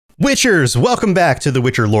Witchers, welcome back to the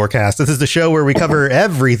Witcher Lorecast. This is the show where we cover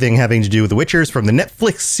everything having to do with the Witchers, from the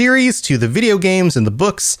Netflix series to the video games and the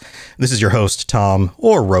books. This is your host, Tom,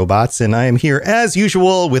 or Robots, and I am here as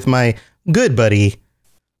usual with my good buddy,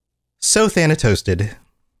 So Thanatoasted.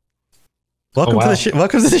 Welcome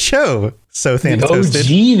to the show, So Thanatoasted.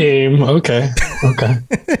 OG name. Okay.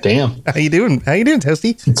 Damn. How you doing,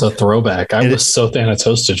 Toasty? It's a throwback. I was So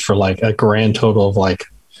Thanatoasted for like a grand total of like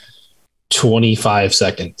 25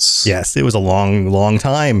 seconds. Yes, it was a long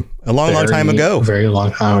time. A long time ago. Very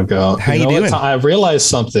long time ago. How you doing? I realized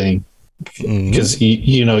something because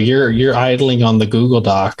you're idling on the Google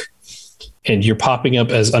Doc and you're popping up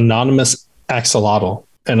as anonymous axolotl,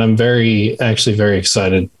 and I'm very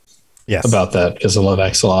excited. Yes. About that because I love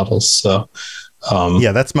axolotls. So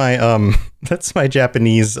yeah, that's my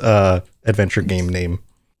Japanese adventure game name.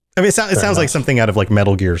 I mean, it sounds like something out of like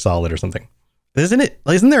Metal Gear Solid or something. Isn't it?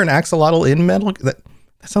 Isn't there an axolotl in Metal? That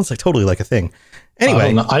sounds like totally like a thing.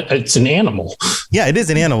 Anyway, it's an animal. Yeah, it is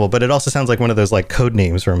an animal, but it also sounds like one of those like code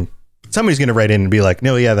names from somebody's going to write in and be like,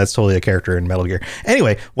 no, yeah, that's totally a character in Metal Gear.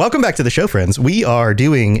 Anyway, welcome back to the show, friends. We are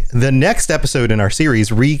doing the next episode in our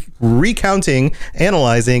series, recounting,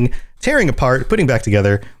 analyzing, tearing apart, putting back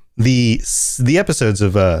together the episodes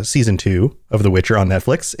of season 2 of The Witcher on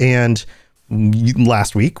Netflix. And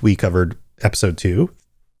last week we covered episode 2.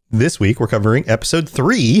 This week we're covering episode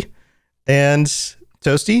 3. And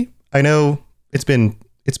Toasty, I know it's been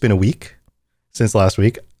a week since last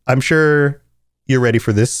week. I'm sure you're ready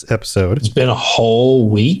for this episode. It's been a whole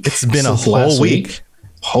week. It's been a whole week.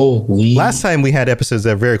 Holy. Last time we had episodes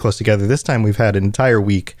that are very close together. This time we've had an entire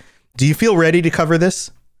week. Do you feel ready to cover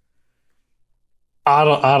this? I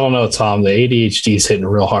don't know, Tom. The ADHD is hitting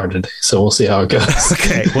real hard today, so we'll see how it goes.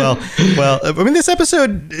 Okay. Well, I mean, this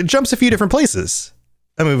episode jumps a few different places.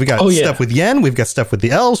 I mean, we got stuff with Yen, we've got stuff with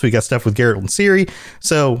the elves, we got stuff with Geralt and Ciri.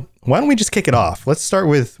 So why don't we just kick it off? Let's start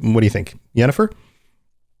with, what do you think, Yennefer?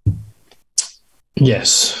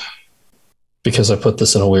 Yes, because I put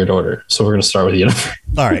this in a weird order. So we're going to start with Yennefer.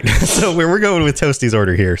 All right. So we're going with Toasty's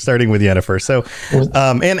order here, starting with Yennefer. So,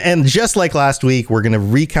 and just like last week, we're going to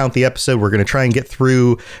recount the episode. We're going to try and get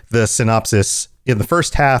through the synopsis in the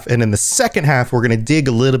first half. And in the second half, we're going to dig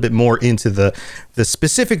a little bit more into the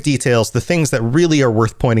specific details, the things that really are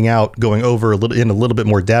worth pointing out, going over in a little bit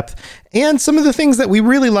more depth, and some of the things that we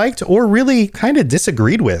really liked or really kind of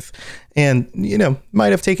disagreed with. And, might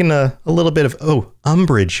have taken a little bit of,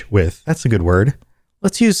 umbrage with. That's a good word.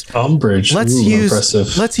 Let's use umbrage.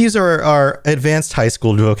 Impressive. Let's use our advanced high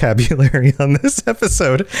school vocabulary on this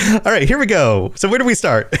episode. All right, here we go. So where do we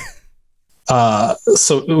start?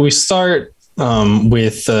 So we start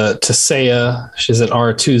with Tissaia. She's at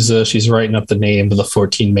Aretuza. She's writing up the name of the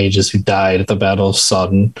 14 mages who died at the Battle of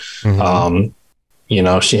Sodden.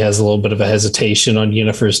 Mm-hmm. She has a little bit of a hesitation on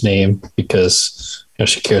Yennefer's name because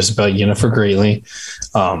she cares about Yennefer greatly.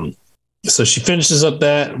 So she finishes up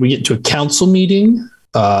that. We get to a council meeting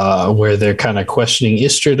where they're kind of questioning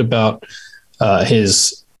Istredd about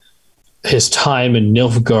his time in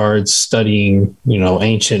Nilfgaard studying,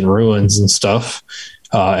 ancient ruins and stuff,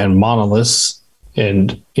 and monoliths,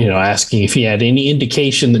 and, asking if he had any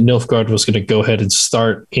indication that Nilfgaard was going to go ahead and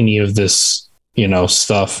start any of this,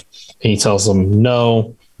 stuff. And he tells them,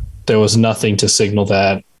 no, there was nothing to signal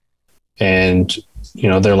that. And,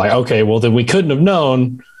 they're like, okay, well, then we couldn't have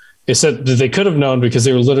known. They said that they could have known because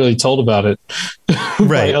they were literally told about it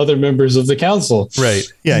by other members of the council. Right.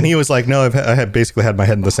 Yeah. And he was like, no, I had basically had my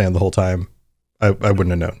head in the sand the whole time. I wouldn't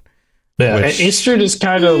have known. Yeah. And Istredd is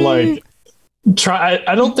kind of like,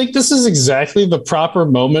 I don't think this is exactly the proper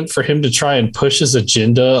moment for him to try and push his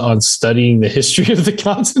agenda on studying the history of the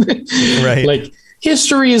continent. Right. Like,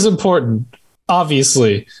 history is important,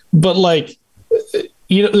 obviously, but like,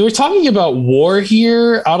 we're talking about war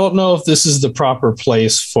here. I don't know if this is the proper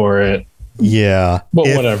place for it. Yeah. But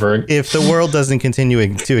whatever. If the world doesn't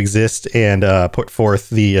continue to exist and put forth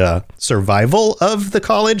the survival of the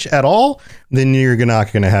college at all, then you're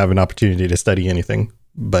not going to have an opportunity to study anything,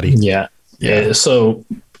 buddy. Yeah. So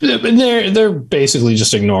they're basically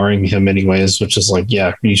just ignoring him anyways, which is like,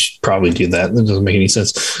 yeah, you should probably do that. That doesn't make any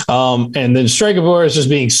sense. And then Stregobor is just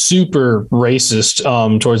being super racist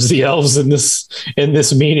towards the elves in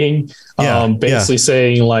this meeting. Basically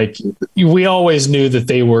saying like, we always knew that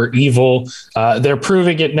they were evil. They're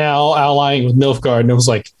proving it now, allying with Nilfgaard. And it was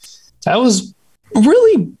like,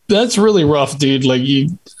 that's really rough, dude. Like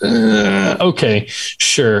okay,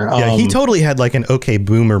 sure. Yeah, he totally had like an okay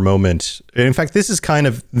boomer moment. In fact,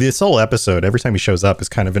 this whole episode, every time he shows up is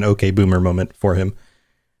kind of an okay boomer moment for him.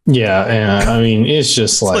 Yeah. I mean, it's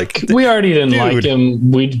just like we already didn't like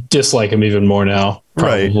him. We dislike him even more now,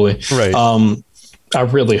 probably. Right. I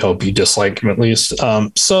really hope you dislike him at least.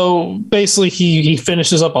 So basically, he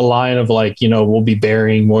finishes up a line of like, we'll be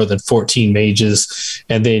burying more than 14 mages,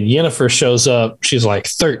 and then Yennefer shows up. She's like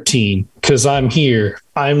 13 because I'm here.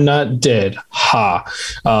 I'm not dead. Ha.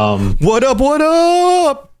 What up? What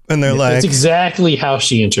up? And they're like, that's exactly how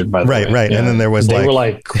she entered. By the way, right. Yeah. And then there was they were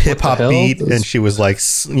like hip hop beat, and she was like,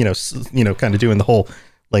 kind of doing the whole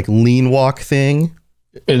like lean walk thing.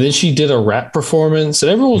 And then she did a rap performance,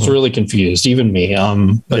 and everyone was really confused, even me.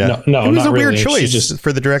 But no, it was a weird really. choice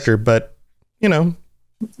for the director, but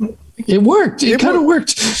it worked. It kind of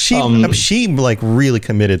worked. She like really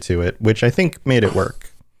committed to it, which I think made it work.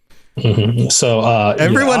 Mm-hmm. So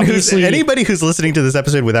anybody who's listening to this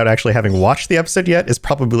episode without actually having watched the episode yet is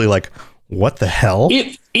probably like, what the hell?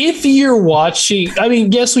 If you're watching, I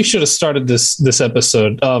mean, yes, we should have started this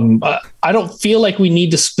episode. I don't feel like we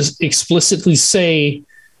need to explicitly say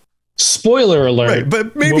spoiler alert. Right,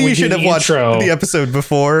 but maybe you should have watched the episode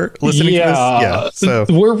before listening to this. Yeah, so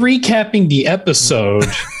we're recapping the episode,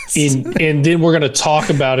 and then we're going to talk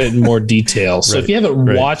about it in more detail. So if you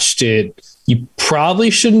haven't watched it, you probably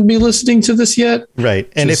shouldn't be listening to this yet.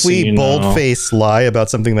 Right. And if we bold-face lie about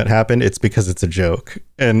something that happened, it's because it's a joke.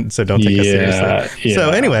 And so don't take us seriously. Yeah. So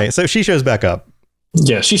anyway, so she shows back up.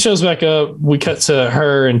 Yeah, she shows back up. We cut to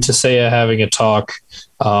her and Tissaia having a talk.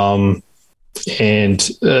 And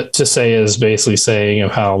Tissaia is basically saying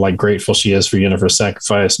of how like grateful she is for Yennefer's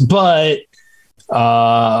sacrifice. But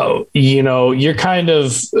you're kind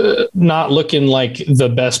of not looking like the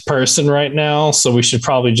best person right now. So we should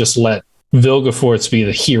probably just let Vilgefortz be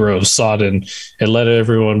the hero of Sodden and let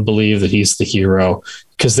everyone believe that he's the hero,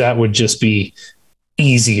 because that would just be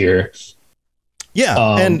easier. Yeah.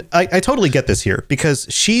 And I totally get this here, because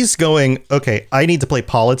she's going, okay, I need to play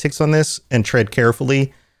politics on this and tread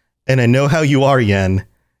carefully. And I know how you are, Yen.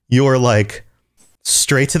 You're like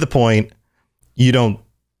straight to the point. You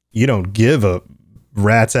don't give a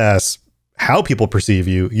rat's ass how people perceive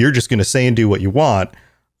you. You're just going to say and do what you want.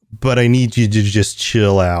 But I need you to just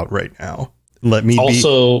chill out right now. Let me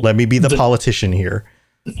be the politician here.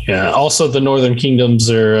 Yeah. Also, the Northern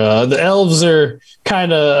Kingdoms are the elves are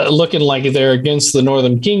kind of looking like they're against the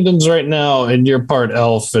Northern Kingdoms right now, and you're part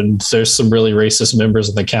elf, and there's some really racist members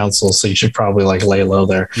of the council, so you should probably like lay low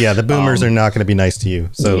there. Yeah, the boomers are not going to be nice to you.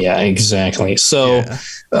 So yeah, exactly. So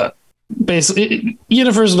basically,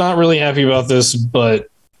 Yennefer's not really happy about this, but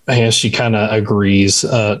I guess she kind of agrees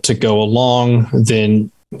to go along.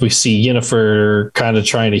 Then we see Yennefer kind of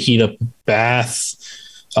trying to heat up a bath,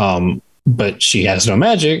 but she has no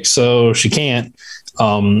magic, so she can't.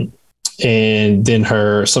 And then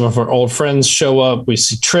some of her old friends show up. We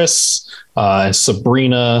see Triss,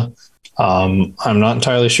 Sabrina. I'm not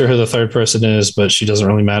entirely sure who the third person is, but she doesn't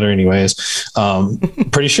really matter anyways.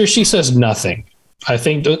 Pretty sure she says nothing. I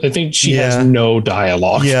think she has no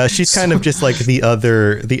dialogue. Yeah, she's kind of just like the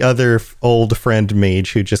other old friend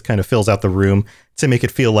mage who just kind of fills out the room to make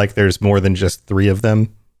it feel like there's more than just three of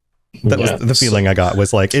them. That was the feeling I got,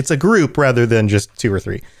 was like it's a group rather than just two or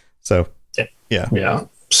three. So yeah.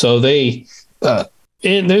 So they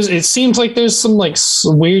it seems like there's some like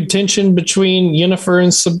weird tension between Yennefer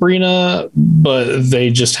and Sabrina, but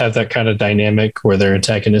they just have that kind of dynamic where they're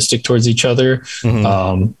antagonistic towards each other.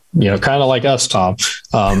 Mm-hmm. Kind of like us, Tom.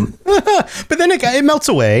 But then it melts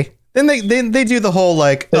away. Then they do the whole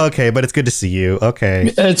like, okay, but it's good to see you.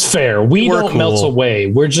 Okay, it's fair. We're don't melt away.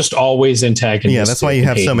 We're just always antagonistic. Yeah, that's why you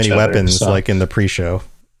have so many weapons, like in the pre-show.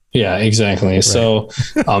 Yeah, exactly. Right. So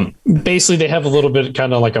basically they have a little bit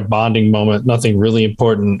kind of like a bonding moment, nothing really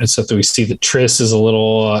important, except that we see that Triss is a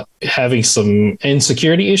little having some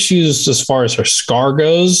insecurity issues as far as her scar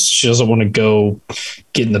goes. She doesn't want to go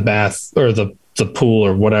get in the bath or the pool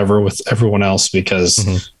or whatever with everyone else because,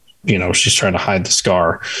 she's trying to hide the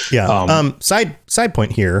scar. Yeah. Side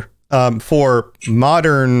point here, for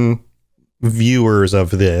modern viewers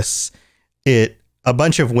of this, a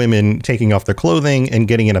bunch of women taking off their clothing and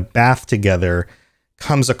getting in a bath together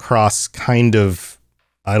comes across kind of,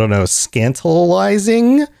 I don't know,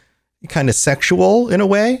 scandalizing, kind of sexual in a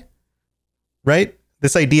way, right?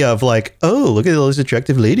 This idea of like, oh, look at all these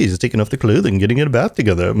attractive ladies taking off their clothing, getting in a bath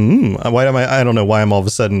together. I don't know why I'm all of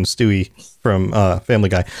a sudden Stewie from Family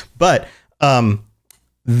Guy, but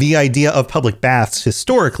the idea of public baths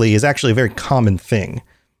historically is actually a very common thing.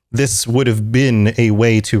 This would have been a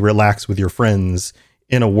way to relax with your friends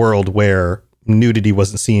in a world where nudity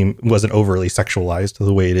wasn't overly sexualized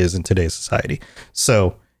the way it is in today's society.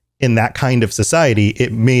 So in that kind of society,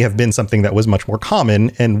 it may have been something that was much more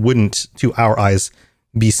common and wouldn't, to our eyes,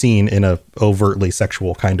 be seen in a overtly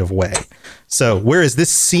sexual kind of way. So whereas this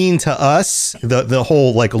scene to us, the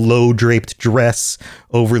whole like low draped dress,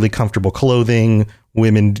 overly comfortable clothing,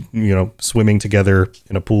 women, swimming together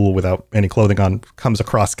in a pool without any clothing on comes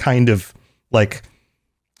across kind of like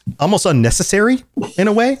almost unnecessary in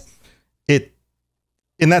a way.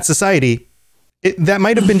 In that society, that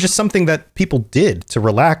might have been just something that people did to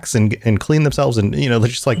relax and clean themselves. And,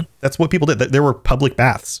 just like, that's what people did. There were public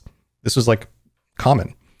baths. This was like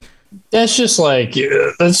common. That's just like,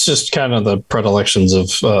 that's just kind of the predilections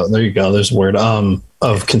of, there you go. There's a word,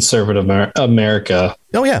 of conservative America.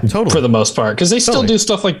 Oh yeah, totally. For the most part. Cause they still do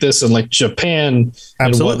stuff like this in like Japan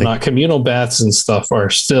and whatnot. Communal baths and stuff are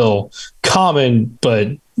still common, but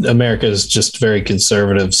America is just very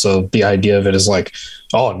conservative. So the idea of it is like,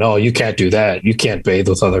 oh no, you can't do that. You can't bathe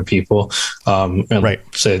with other people. Right.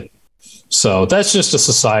 So that's just a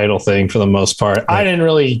societal thing for the most part. Right. I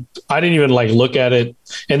didn't even like look at it,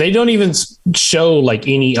 and they don't even show like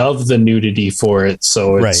any of the nudity for it.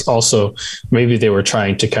 So it's also, maybe they were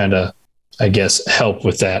trying to kind of, I guess, help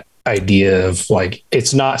with that idea of like,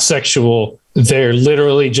 it's not sexual. They're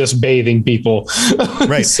literally just bathing people.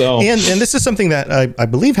 Right. So, and this is something that I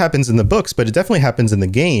believe happens in the books, but it definitely happens in the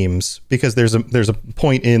games, because there's a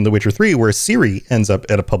point in The Witcher 3 where Ciri ends up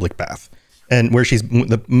at a public bath. And where she's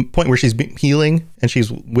the point where she's healing and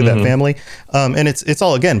she's with that family. And it's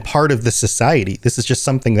all, again, part of the society. This is just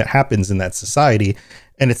something that happens in that society,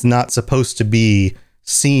 and it's not supposed to be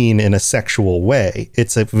seen in a sexual way.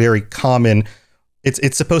 It's a very common,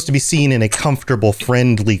 it's supposed to be seen in a comfortable,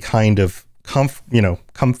 friendly kind of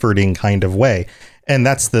comforting kind of way. And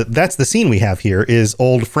that's the scene we have here, is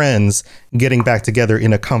old friends getting back together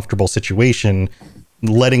in a comfortable situation,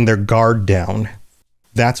 letting their guard down.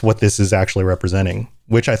 That's what this is actually representing,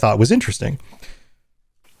 which I thought was interesting.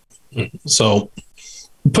 So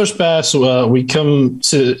push past,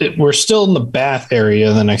 we're still in the bath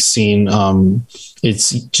area. The next scene, it's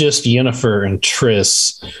just Yennefer and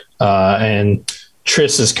Triss, and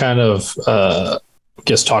Triss is kind of,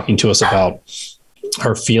 talking to us about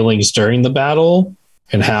her feelings during the battle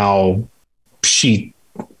and how she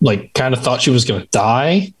like kind of thought she was going to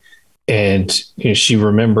die. And she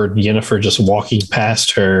remembered Yennefer just walking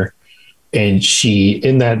past her, and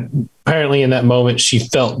apparently in that moment, she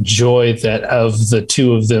felt joy that of the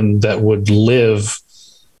two of them that would live,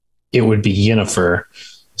 it would be Yennefer.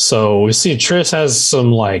 So we see Triss has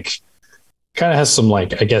some I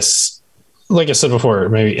guess, like I said before,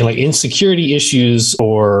 maybe like insecurity issues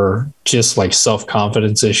or just like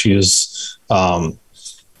self-confidence issues,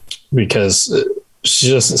 because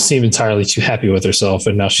she doesn't seem entirely too happy with herself,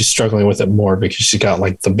 and now she's struggling with it more because she got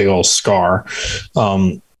like the big old scar.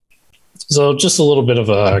 So just a little bit of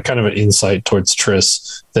a kind of an insight towards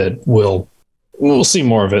Triss that we'll see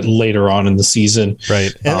more of it later on in the season.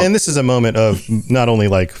 Right. And this is a moment of not only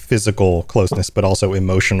like physical closeness, but also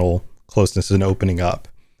emotional closeness and opening up.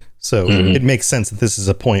 So it makes sense that this is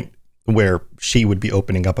a point where she would be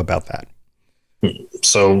opening up about that.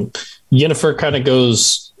 So Yennefer kind of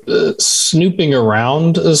goes snooping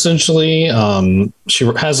around, essentially. She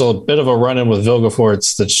has a bit of a run-in with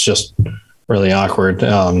Vilgefortz that's just really awkward.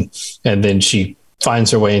 And then she finds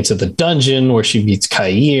her way into the dungeon where she meets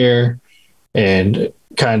Kair and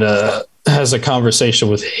kind of has a conversation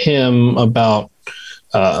with him about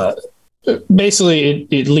basically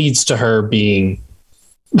it leads to her being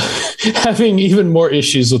having even more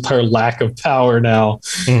issues with her lack of power now,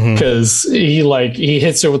 because he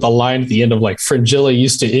hits her with a line at the end of like, Fringilla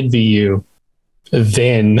used to envy you,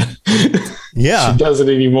 then she doesn't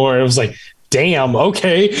anymore. It was like, damn,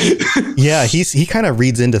 okay. Yeah, he kind of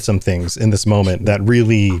reads into some things in this moment that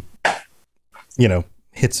really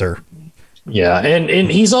hits her. Yeah, and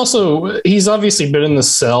he's obviously been in the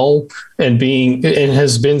cell and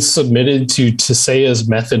has been submitted to Tissaya's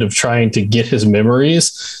method of trying to get his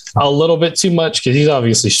memories a little bit too much, because he's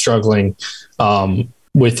obviously struggling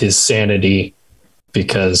with his sanity,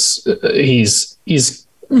 because he's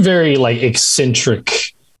very like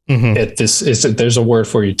eccentric at this. There's a word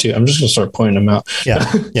for you too. I'm just gonna start pointing them out. Yeah.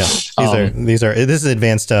 This is an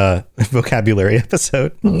advanced vocabulary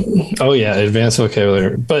episode. Oh yeah, advanced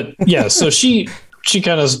vocabulary. But yeah, so she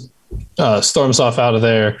kind of storms off out of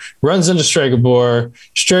there, runs into Stregobor.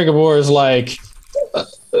 Stregobor is like,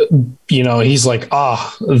 he's like,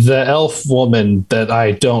 the elf woman that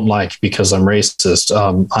I don't like because I'm racist.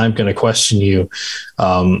 I'm going to question you.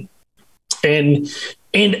 And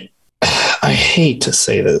I hate to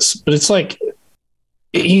say this, but it's like,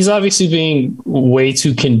 he's obviously being way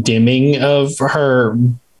too condemning of her,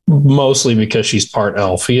 mostly because she's part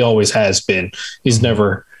elf. He always has been. He's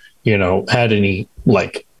never, had any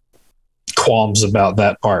like qualms about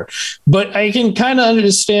that part. But I can kind of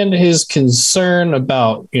understand his concern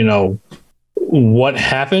about, what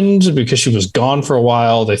happened because she was gone for a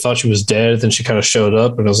while. They thought she was dead. Then she kind of showed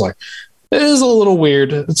up, and it was like, it is a little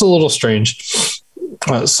weird. It's a little strange.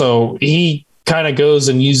 So he kind of goes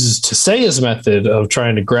and uses Tesea's method of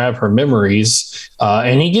trying to grab her memories.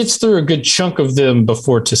 And he gets through a good chunk of them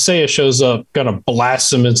before Tesea shows up, kind of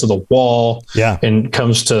blasts him into the wall, and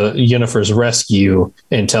comes to Yennefer's rescue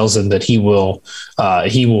and tells him that he will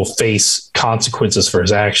face consequences for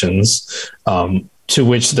his actions. To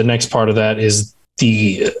which the next part of that is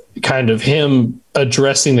the kind of him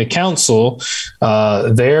addressing the council.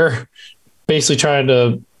 They're basically trying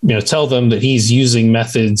to tell them that he's using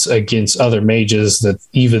methods against other mages that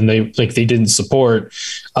even they didn't support.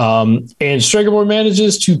 And Stregobor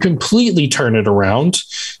manages to completely turn it around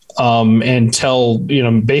and tell,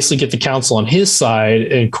 basically get the council on his side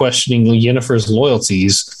and questioning Yennefer's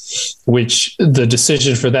loyalties, which the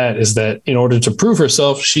decision for that is that in order to prove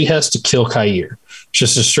herself, she has to kill Kair,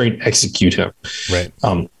 just to straight execute him. Right.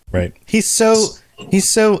 Right. He's so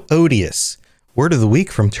odious. Word of the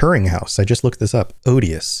week from Turinghouse. I just looked this up.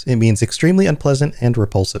 Odious. It means extremely unpleasant and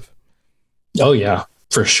repulsive. Oh, yeah,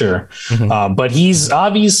 for sure. Mm-hmm. But he's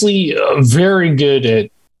obviously very good at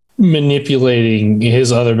manipulating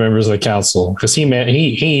his other members of the council because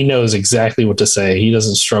he knows exactly what to say. He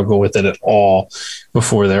doesn't struggle with it at all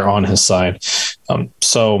before they're on his side.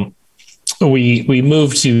 So we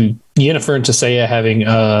move to Yennefer and Tesea having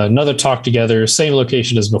another talk together, same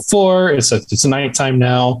location as before. It's nighttime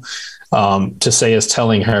now. Tesea is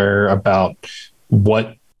telling her about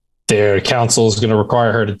what their council is going to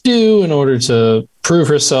require her to do in order to prove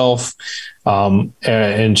herself.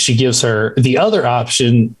 And she gives her the other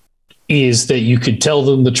option is that you could tell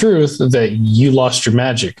them the truth that you lost your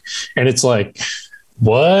magic. And it's like,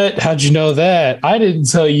 what? How'd you know that? I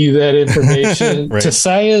didn't tell you that information. Right.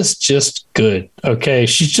 Tesea's just good. Okay.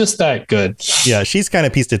 She's just that good. Yeah. She's kind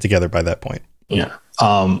of pieced it together by that point. Yeah.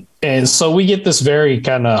 And so we get this very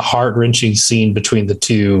kind of heart-wrenching scene between the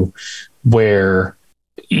two where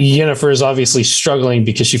Yennefer is obviously struggling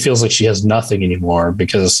because she feels like she has nothing anymore,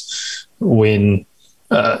 because when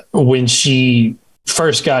she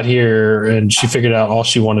first got here and she figured out all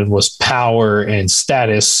she wanted was power and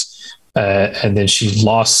status, and then she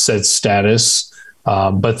lost said status,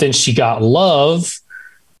 but then she got love,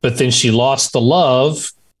 but then she lost the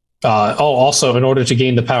love. Also, in order to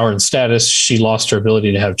gain the power and status, she lost her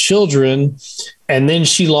ability to have children, and then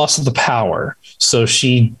she lost the power. So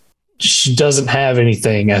she doesn't have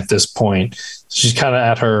anything at this point. She's kind of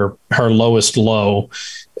at her lowest low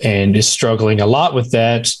and is struggling a lot with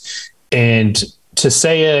that. And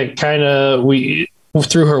Tesea kind of,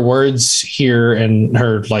 through her words here and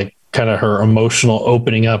her kind of her emotional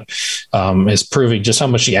opening up, is proving just how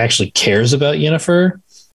much she actually cares about Yennefer,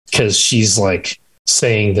 because she's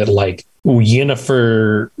saying that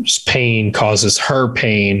Yennefer's pain causes her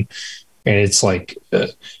pain, and it's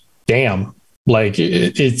damn,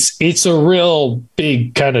 it's a real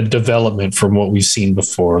big kind of development from what we've seen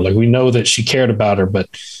before. We know that she cared about her, but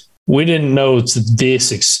we didn't know to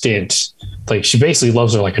this extent. She basically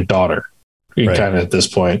loves her like a daughter, right, kind of at this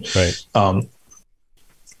point. Right.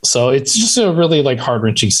 So it's just a really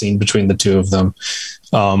heart-wrenching scene between the two of them.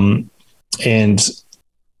 And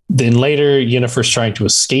then later, Yennefer's trying to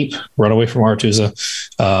escape, run away from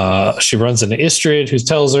Aretuza. She runs into Istrid, who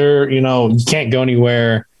tells her, you can't go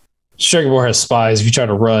anywhere. Stregobor has spies. If you try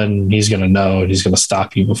to run, he's going to know, and he's going to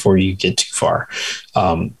stop you before you get too far.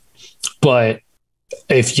 But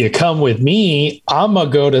if you come with me, I'm going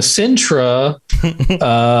to go to Cintra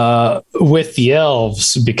with the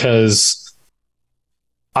elves, because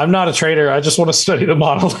I'm not a traitor. I just want to study the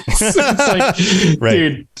monoliths.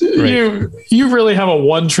 Right. Dude, you really have a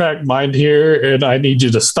one-track mind here, and I need you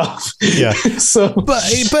to stop. Yeah. but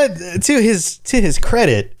to his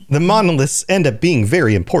credit, the monoliths end up being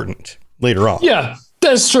very important later on. Yeah,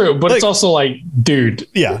 that's true. But it's also dude.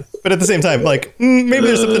 Yeah. But at the same time, maybe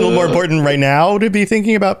there's something a little more important right now to be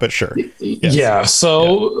thinking about. But sure. Yes. Yeah.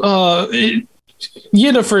 So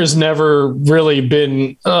Yennefer's never really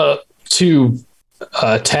been too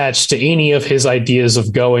attached to any of his ideas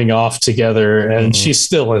of going off together, and she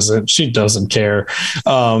still isn't. She doesn't care,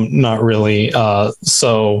 not really.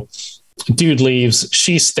 So dude leaves,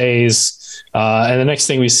 she stays, and the next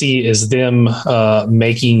thing we see is them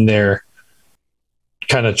making their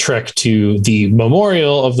kind of trek to the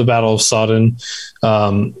memorial of the Battle of Sodden,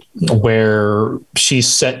 where she's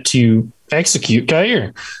set to execute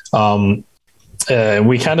Kair.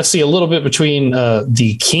 We kind of see a little bit between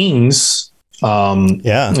the kings,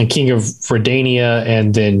 the king of Redania,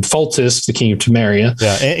 and then Foltest, the king of Temeria.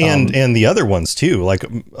 Yeah, and the other ones too.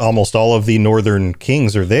 Almost all of the northern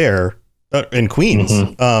kings are there And queens.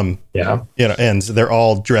 Yeah. You know, and they're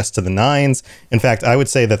all dressed to the nines. In fact, I would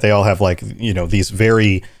say that they all have like, you know, these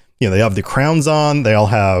very, you know, they have the crowns on, they all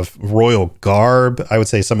have royal garb. I would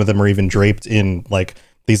say some of them are even draped in like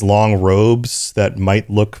these long robes that might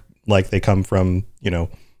look like they come from, you know,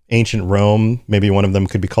 ancient Rome. Maybe one of them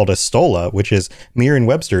could be called a stola, which is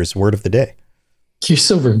Merriam-Webster's word of the day. You're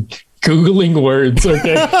so Googling words.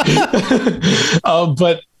 Okay.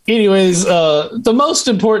 But anyways, the most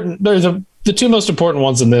important, the two most important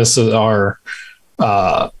ones in this are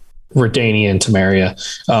Redania and Temeria.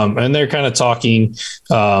 And they're kind of talking.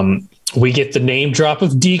 We get the name drop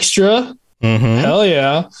of Dijkstra. Hell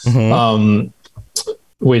yeah.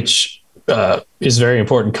 Which is very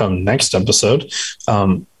important come next episode.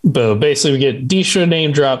 But basically we get Dijkstra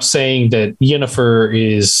name drop saying that Yennefer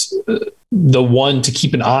is the one to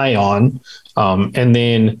keep an eye on. And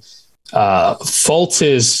then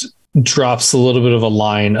Foltest drops a little bit of a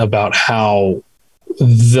line about how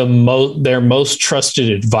their most trusted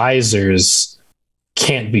advisors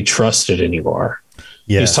can't be trusted anymore.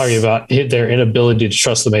 Yes. He's talking about their inability to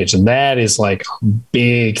trust the mage, and that is like a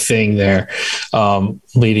big thing there,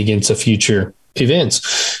 leading into future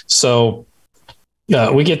events. So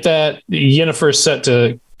we get that Yennefer set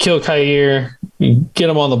to kill Kair, get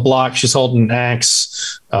him on the block. She's holding an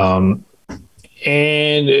axe, and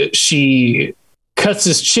she cuts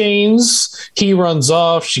his chains. He runs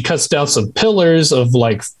off. She cuts down some pillars of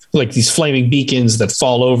like these flaming beacons that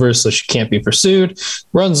fall over so she can't be pursued.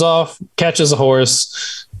 Runs off, catches a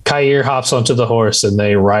horse. Kair hops onto the horse and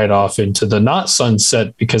they ride off into the not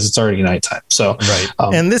sunset because it's already nighttime. So, right.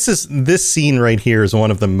 And this scene right here is one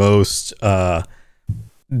of the most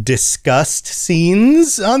discussed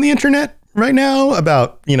scenes on the internet right now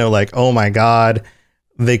about, you know, like, oh my God,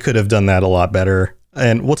 they could have done that a lot better.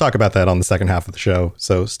 And we'll talk about that on the second half of the show.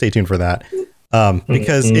 So stay tuned for that.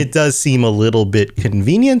 Because it does seem a little bit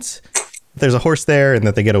convenient. There's a horse there and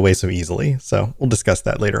that they get away so easily. So we'll discuss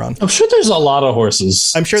that later on. I'm sure there's a lot of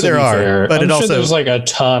horses. I'm sure there are, but it also there's like a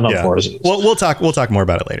ton of horses. Well, we'll talk more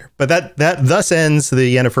about it later. But that thus ends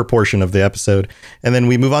the Yennefer portion of the episode. And then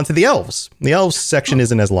we move on to the elves. The elves section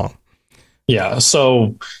isn't as long. Yeah,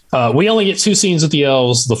 so we only get two scenes with the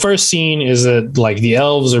elves. The first scene is that like the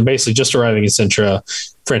elves are basically just arriving in Cintra.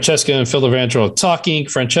 Francesca and Filavandrel are talking.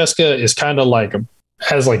 Francesca is kind of like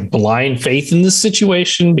has like blind faith in this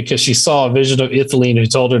situation because she saw a vision of Ithilien who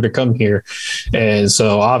told her to come here, and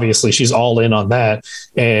so obviously she's all in on that.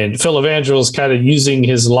 And Filavandrel is kind of using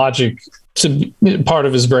his logic to part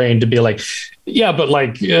of his brain to be like, yeah, but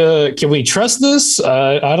like, can we trust this?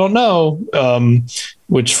 I don't know.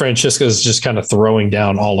 Which Francesca is just kind of throwing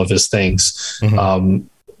down all of his things.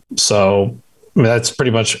 So that's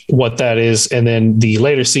pretty much what that is. And then the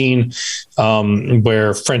later scene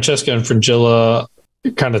where Francesca and Fringilla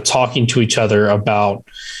kind of talking to each other about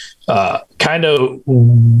kind of,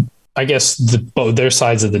 I guess, both their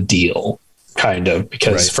sides of the deal. Kind of,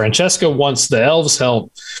 because Francesca wants the elves'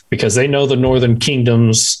 help because they know the northern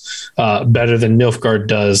kingdoms better than Nilfgaard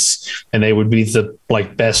does, and they would be the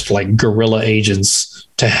like best like guerrilla agents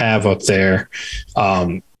to have up there.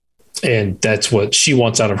 And that's what she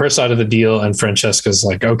wants out of her side of the deal. And Francesca's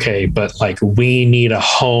like, okay, but like we need a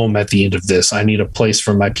home at the end of this. I need a place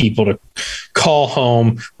for my people to call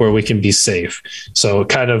home where we can be safe. So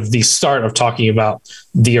kind of the start of talking about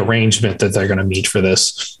the arrangement that they're going to meet for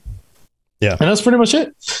this. Yeah. And that's pretty much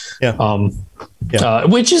it. Yeah.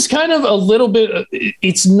 Which is kind of a little bit,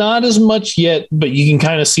 it's not as much yet, but you can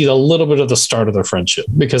kind of see a little bit of the start of their friendship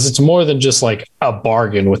because it's more than just like a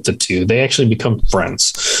bargain with the two. They actually become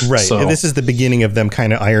friends. Right. So, and this is the beginning of them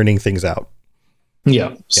kind of ironing things out.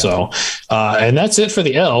 Yeah. So, and that's it for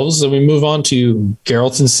the elves. And we move on to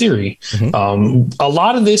Geralt and Ciri. A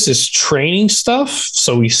lot of this is training stuff.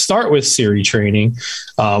 So we start with Ciri training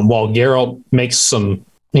while Geralt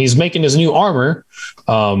he's making his new armor,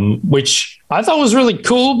 which I thought was really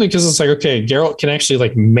cool because it's like, okay, Geralt can actually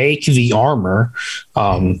like make the armor,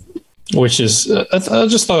 which is, I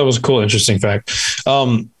just thought it was a cool, interesting fact.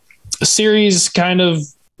 Ciri's kind of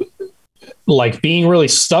like being really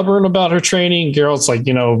stubborn about her training. Geralt's like,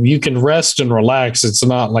 you know, you can rest and relax. It's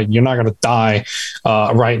not like you're not going to die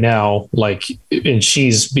right now. Like, and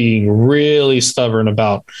she's being really stubborn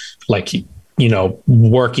about like, you know,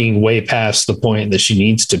 working way past the point that she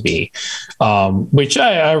needs to be, which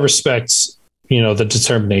I respect, you know, the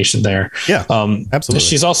determination there. Yeah, absolutely.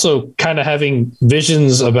 She's also kind of having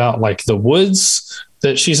visions about like the woods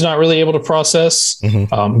that she's not really able to process.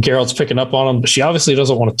 Geralt's picking up on them, but she obviously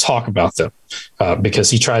doesn't want to talk about them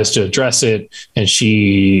because he tries to address it. And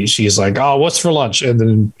she's like, oh, what's for lunch? And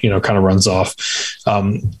then, you know, kind of runs off.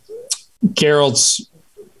 Geralt's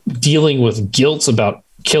dealing with guilt about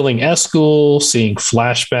killing Eskel, seeing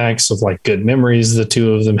flashbacks of like good memories the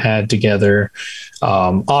two of them had together.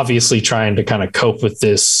 Obviously trying to kind of cope with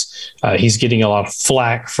this. He's getting a lot of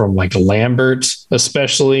flack from like Lambert,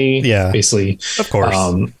 especially. Yeah, basically, of course.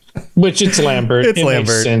 Which it's Lambert. It's Lambert.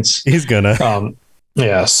 Makes sense. He's gonna.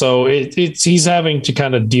 Yeah, so he's having to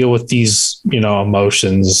kind of deal with these,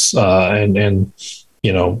 emotions and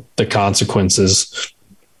the consequences.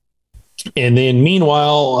 And then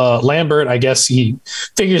meanwhile, Lambert, I guess he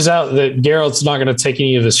figures out that Geralt's not going to take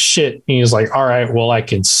any of his shit. And he's like, all right, well, I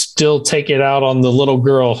can still take it out on the little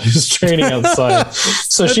girl who's training outside.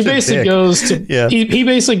 So she basically goes to, he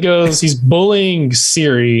basically goes, he's bullying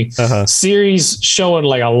Ciri. Ciri's showing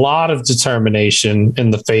like a lot of determination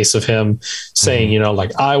in the face of him saying,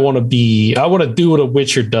 like, I want to do what a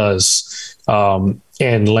Witcher does.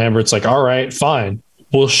 And Lambert's like, all right, fine.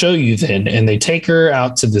 We'll show you then. And they take her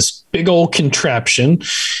out to this big old contraption.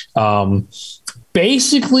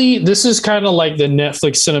 Basically, this is kind of like the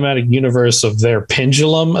Netflix cinematic universe of their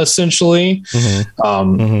pendulum, essentially.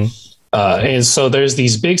 And so there's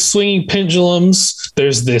these big swinging pendulums.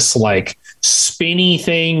 There's this like spinny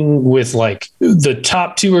thing with like the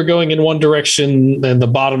top two are going in one direction and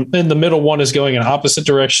the middle one is going in opposite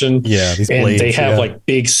direction. Yeah. These and blades, they have like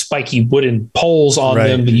big spiky wooden poles on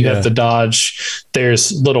them that you have to dodge.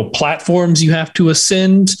 There's little platforms you have to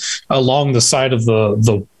ascend along the side of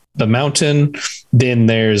the mountain. Then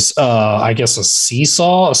there's I guess a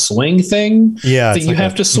seesaw, a swing thing that you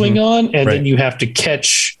have to swing on. And then you have to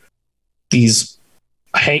catch these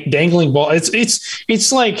dangling ball.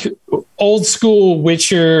 It's like old school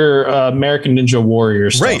Witcher, American Ninja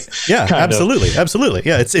Warrior stuff. Right. Yeah, absolutely.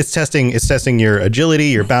 Yeah. It's testing your agility,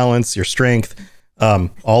 your balance, your strength,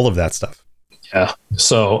 all of that stuff. Yeah.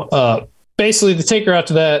 So basically to take her out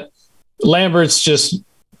to that, Lambert's just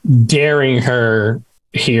daring her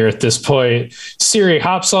here at this point. Ciri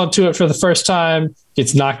hops onto it for the first time,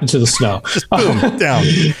 gets knocked into the snow. Just boom, down.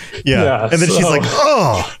 Yeah. And then she's like,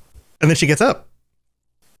 oh, and then she gets up.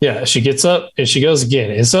 Yeah, she gets up and she goes again.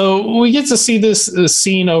 And so we get to see this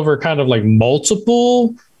scene over kind of like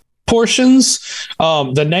multiple portions.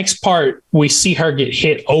 The next part, we see her get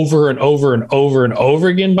hit over and over and over and over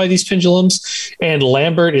again by these pendulums. And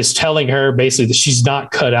Lambert is telling her basically that she's not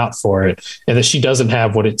cut out for it and that she doesn't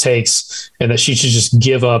have what it takes and that she should just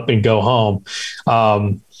give up and go home.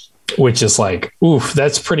 Which is like, oof,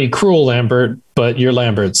 that's pretty cruel, Lambert, but you're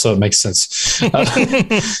Lambert, so it makes sense. Right.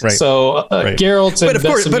 So Geralt, but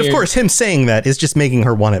of course, him saying that is just making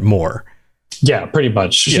her want it more. Yeah, pretty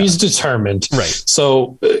much. She's determined. Right.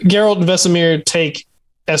 So Geralt and Vesemir take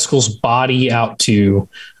Eskel's body out to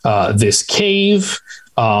this cave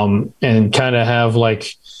and kind of have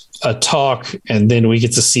like a talk, and then we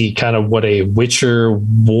get to see kind of what a Witcher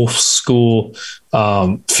wolf school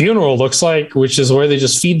funeral looks like, which is where they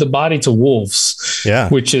just feed the body to wolves. Yeah,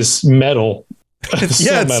 which is metal.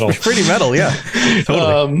 It's pretty metal. Yeah,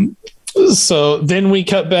 totally. So then we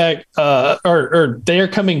cut back, or they're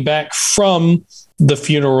coming back from the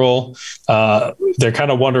funeral. They're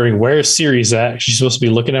kind of wondering where Ciri's at. She's supposed to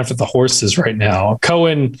be looking after the horses right now.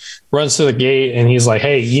 Cohen runs to the gate and he's like,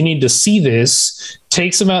 hey, you need to see this.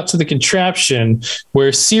 Takes him out to the contraption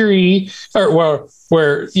where Ciri's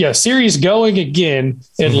going again.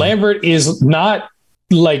 And Lambert is not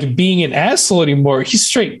like being an asshole anymore. He's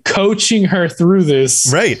straight coaching her through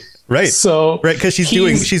this. Right. So, because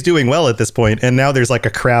she's doing well at this point, and now there's like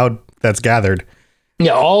a crowd that's gathered.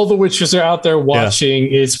 Yeah, all the witches are out there watching.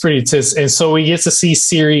 Yeah. It's pretty intense. And so we get to see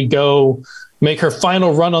Ciri go make her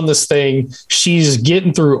final run on this thing. She's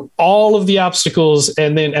getting through all of the obstacles.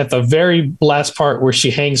 And then at the very last part where she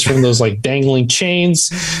hangs from those like dangling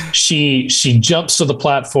chains, she jumps to the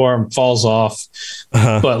platform, falls off.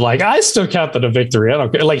 But like, I still count that a victory. I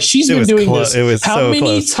don't care. Like, she's been doing this. It was How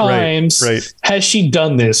many times has she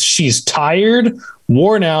done this? She's tired,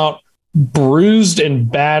 worn out, bruised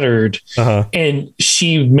and battered, and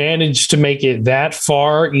she managed to make it that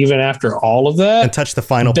far even after all of that and touch the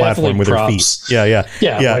final platform with her feet. Yeah.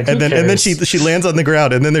 Like, and then she lands on the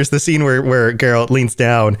ground, and then there's the scene where Geralt leans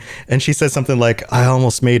down and she says something like, I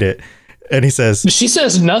almost made it. And she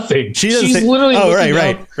says nothing. She's literally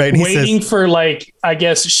waiting for, like, I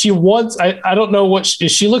guess she wants, I don't know what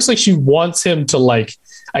she looks like. She wants him to, like,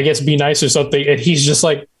 I guess be nice or something. And he's just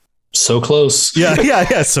like, so close.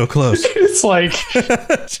 Yeah. So close. It's like,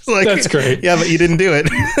 that's great. Yeah, but you didn't do it.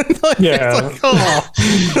 Yeah.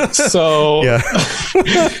 So,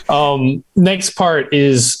 next part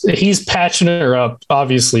is he's patching her up.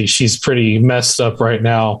 Obviously, she's pretty messed up right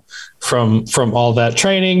now from all that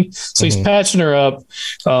training. So he's patching her up.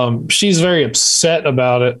 She's very upset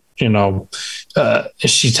about it.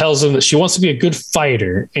 She tells him that she wants to be a good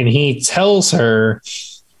fighter, and he tells her,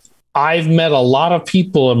 I've met a lot of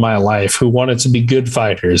people in my life who wanted to be good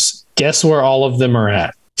fighters. Guess where all of them are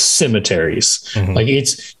at? Cemeteries. Like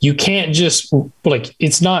you can't just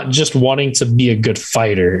it's not just wanting to be a good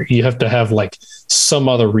fighter. You have to have like some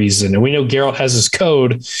other reason. And we know Geralt has his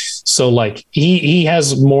code. So like he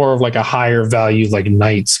has more of like a higher value, like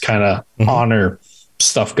knights kind of honor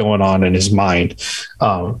stuff going on in his mind.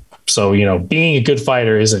 So, being a good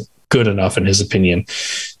fighter isn't good enough in his opinion.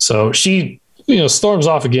 So she, storms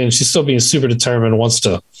off again. She's still being super determined, wants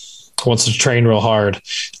to train real hard.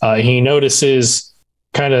 He notices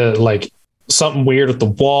kind of like something weird with the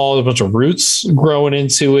wall, a bunch of roots growing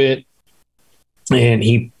into it. And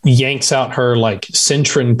he yanks out her like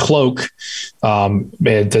Cintran cloak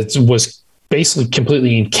that was basically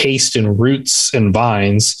completely encased in roots and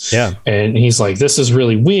vines. Yeah. And he's like, this is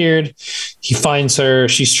really weird. He finds her.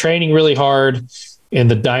 She's training really hard in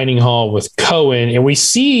the dining hall with Cohen. And we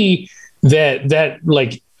see that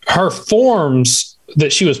like her forms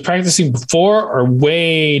that she was practicing before are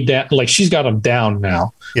way down. Like she's got them down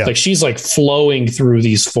now. Yeah. Like she's like flowing through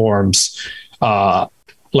these forms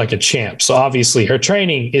like a champ. So obviously her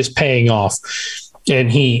training is paying off.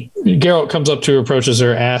 And Geralt comes up to her, approaches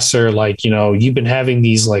her, asks her like, you've been having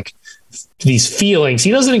these feelings.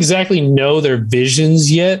 He doesn't exactly know their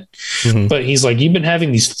visions yet, but he's like, you've been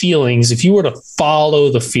having these feelings. If you were to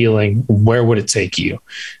follow the feeling, where would it take you?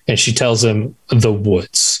 And she tells him the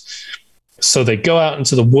woods. So they go out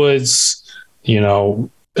into the woods,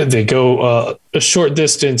 they go a short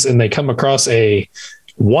distance and they come across a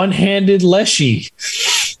one-handed Leshy.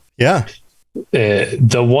 Yeah.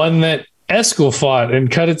 The one that Eskel fought and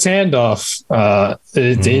cut its hand off.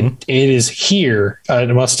 It is here.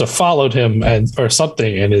 It must have followed him or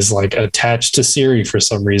something and is like attached to Ciri for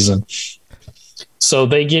some reason. So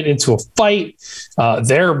they get into a fight.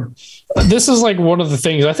 This is like one of the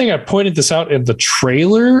things, I think I pointed this out in the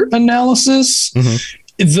trailer analysis.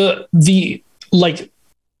 The like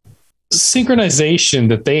synchronization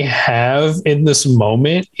that they have in this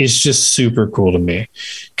moment is just super cool to me,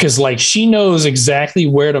 because like she knows exactly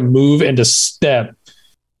where to move and to step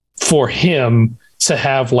for him to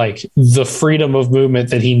have like the freedom of movement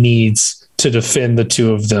that he needs to defend the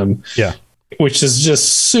two of them. Yeah. Which is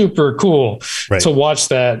just super cool to watch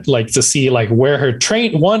that, like to see like where her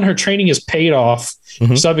training is paid off.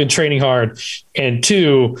 So I've been training hard. And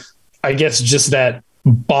two, I guess just that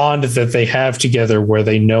bond that they have together where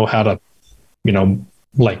they know how to,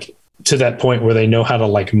 like to that point where they know how to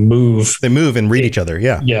like move. They move and read each other.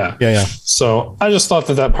 Yeah. So I just thought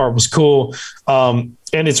that part was cool. And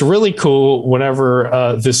it's really cool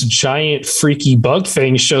whenever this giant freaky bug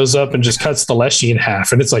thing shows up and just cuts the Leshy in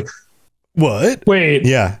half. And it's like, what? Wait.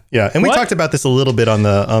 Yeah. And we talked about this a little bit on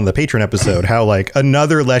the Patreon episode, how like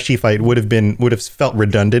another Leshy fight would have felt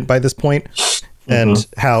redundant by this point. And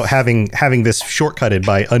how having this shortcutted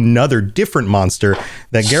by another different monster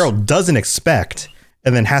that Geralt doesn't expect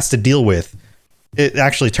and then has to deal with, it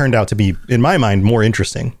actually turned out to be, in my mind, more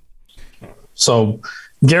interesting. So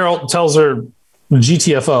Geralt tells her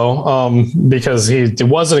GTFO because he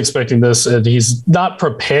wasn't expecting this and he's not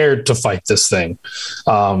prepared to fight this thing.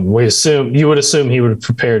 You would assume he would have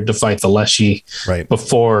prepared to fight the Leshy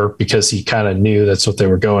before, because he kind of knew that's what they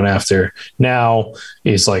were going after. Now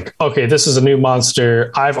he's like, okay, this is a new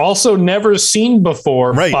monster I've also never seen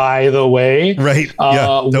before, by the way.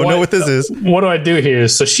 Don't know what this is. What do I do here?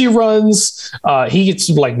 So she runs, he gets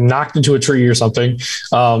like knocked into a tree or something,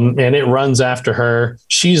 and it runs after her.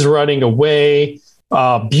 She's running away.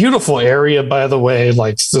 Beautiful area, by the way.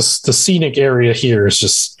 Like the scenic area here is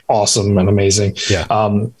just awesome and amazing.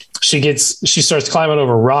 She starts climbing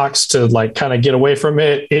over rocks to like kind of get away from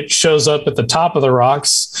it. It shows up at the top of the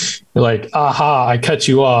rocks. You're like, aha, I cut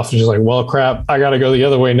you off. And she's like, well, crap, I got to go the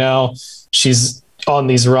other way now. She's on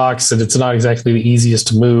these rocks and it's not exactly the easiest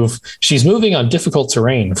to move. She's moving on difficult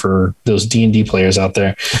terrain for those D&D players out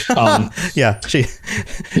there. She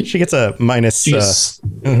gets a minus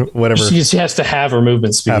whatever. She has to have her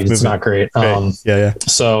movement speed. It's not great.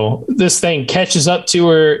 So this thing catches up to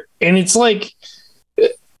her and it's like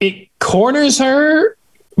it corners her,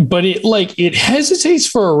 but it hesitates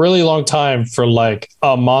for a really long time for like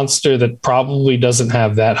a monster that probably doesn't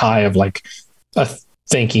have that high of like a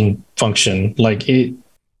thinking function. Like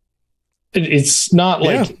it's not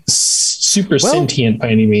like super sentient by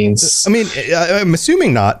any means. I mean, I'm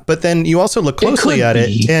assuming not, but then you also look closely at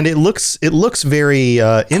it and it looks very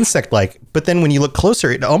insect-like. But then when you look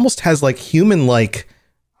closer, it almost has like human-like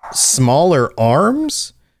smaller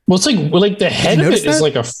arms. Well, it's like the head of it is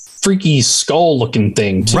like a freaky skull looking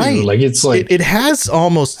thing too. Right. Like it's like it has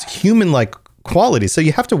almost human-like qualities. So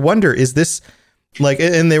you have to wonder, is this like,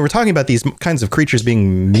 and they were talking about these kinds of creatures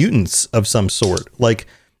being mutants of some sort. Like,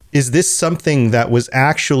 is this something that was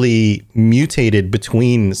actually mutated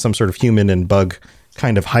between some sort of human and bug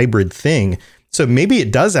kind of hybrid thing? So maybe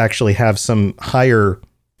it does actually have some higher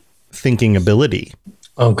thinking ability.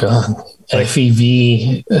 Oh God, like,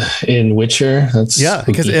 FEV in Witcher. That's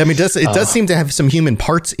because I mean, it does seem to have some human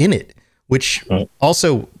parts in it, which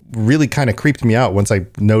also really kind of creeped me out once I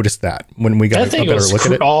noticed that when we got a better look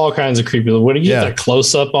at it. All kinds of creepy. When you get a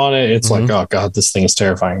close up on it, it's like, oh God, this thing is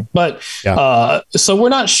terrifying. But so we're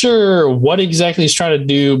not sure what exactly he's trying to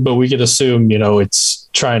do, but we could assume, it's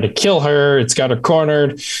trying to kill her. It's got her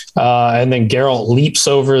cornered. And then Geralt leaps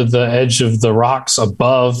over the edge of the rocks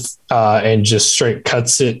above and just straight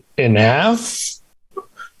cuts it in half.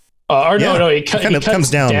 He cuts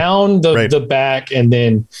down the back and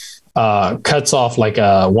then cuts off like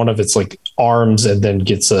one of its like arms and then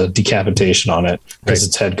gets a decapitation on it because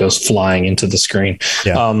its head goes flying into the screen.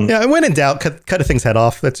 And when in doubt, cut a thing's head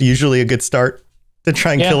off. That's usually a good start to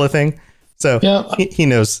try and kill a thing. So he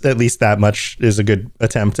knows at least that much is a good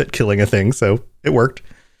attempt at killing a thing. So it worked.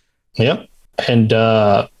 Yep. And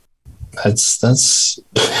that's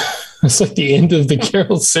it's like the end of the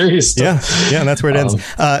Geralt series stuff. Yeah, and that's where it ends.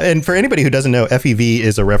 And for anybody who doesn't know, FEV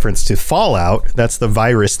is a reference to Fallout. That's the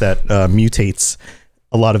virus that mutates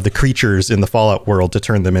a lot of the creatures in the Fallout world to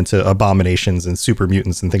turn them into abominations and super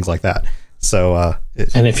mutants and things like that. So,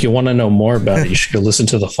 and if you want to know more about it, you should go listen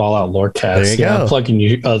to the Fallout Lorecast. I'm plugging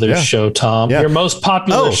your other show, Tom. Your most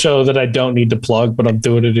popular show that I don't need to plug, but I'm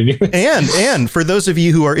doing it anyway. And for those of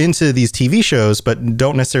you who are into these TV shows but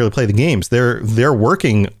don't necessarily play the games, they're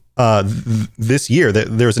working this year.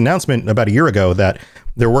 There's an announcement about a year ago that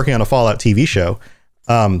they're working on a Fallout TV show,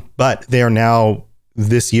 but they are now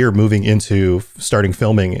this year moving into starting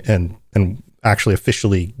filming and actually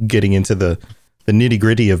officially getting into the nitty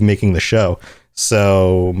gritty of making the show.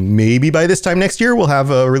 So maybe by this time next year, we'll have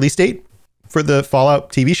a release date for the Fallout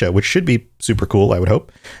TV show, which should be super cool, I would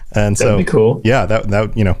hope. And that'd be cool. Yeah, that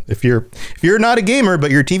if you're not a gamer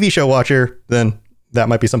but you're a TV show watcher, then that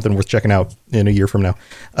might be something worth checking out in a year from now.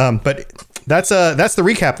 But that's the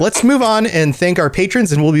recap. Let's move on and thank our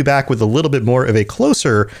patrons, and we'll be back with a little bit more of a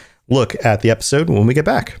closer look at the episode when we get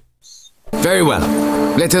back. Very well.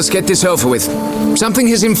 Let us get this over with. Something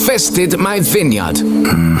has infested my vineyard.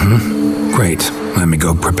 Mm-hmm. Great. Let me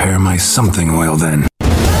go prepare my something oil then.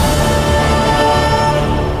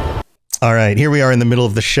 All right, here we are in the middle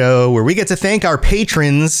of the show where we get to thank our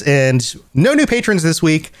patrons, and no new patrons this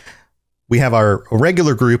week. We have our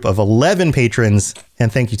regular group of 11 patrons,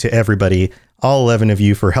 and thank you to everybody, all 11 of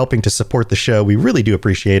you, for helping to support the show. We really do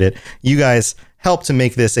appreciate it. You guys help to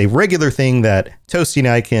make this a regular thing that Toasty and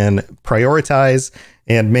I can prioritize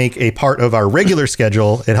and make a part of our regular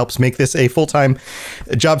schedule. It helps make this a full-time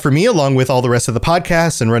job for me, along with all the rest of the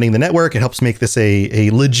podcasts and running the network. It helps make this a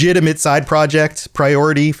legitimate side project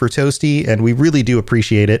priority for Toasty, and we really do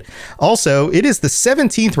appreciate it. Also, it is the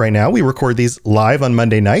 17th right now. We record these live on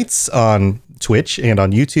Monday nights on Twitch and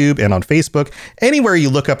on YouTube and on Facebook. Anywhere you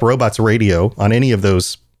look up Robots Radio on any of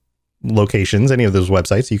those locations, any of those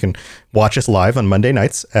websites, you can watch us live on Monday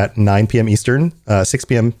nights at 9 p.m. Eastern, 6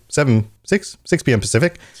 p.m.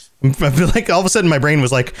 Pacific. I feel like all of a sudden my brain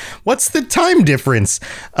was like, what's the time difference?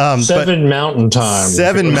 7 Mountain Time.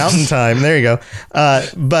 7 Mountain Time. There you go.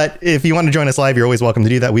 But if you want to join us live, you're always welcome to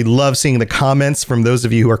do that. We love seeing the comments from those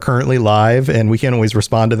of you who are currently live, and we can't always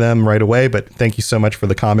respond to them right away, but thank you so much for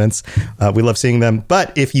the comments. We love seeing them.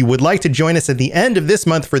 But if you would like to join us at the end of this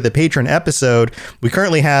month for the patron episode, we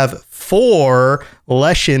currently have 4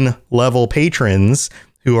 Leshen level patrons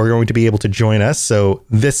who are going to be able to join us. So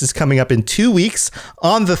this is coming up in 2 weeks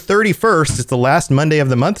on the 31st. It's the last Monday of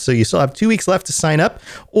the month. So you still have 2 weeks left to sign up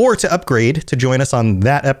or to upgrade to join us on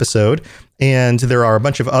that episode. And there are a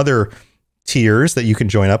bunch of other tiers that you can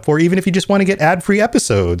join up for, even if you just want to get ad-free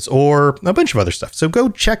episodes or a bunch of other stuff. So go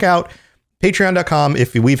check out patreon.com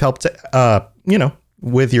if we've helped,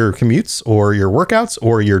 with your commutes or your workouts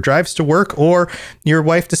or your drives to work, or your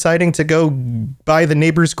wife deciding to go buy the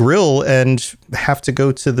neighbor's grill and have to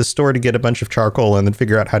go to the store to get a bunch of charcoal and then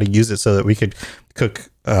figure out how to use it so that we could cook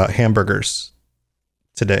hamburgers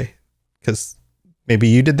today. Because maybe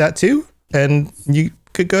you did that too, and you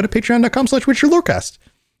could go to patreon.com/WitcherLorecast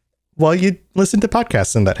while you listen to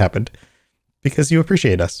podcasts and that happened. because you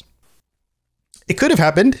appreciate us. It could have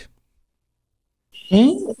happened.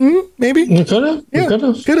 Maybe. We could have. Yeah,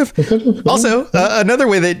 could have. Also, another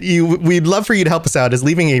way that we'd love for you to help us out is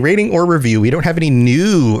leaving a rating or review. We don't have any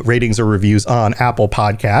new ratings or reviews on Apple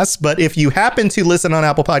Podcasts, but if you happen to listen on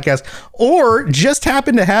Apple Podcasts or just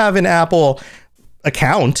happen to have an Apple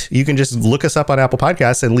account, you can just look us up on Apple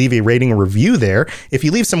Podcasts and leave a rating or review there. If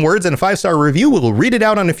you leave some words and a 5-star review, we'll read it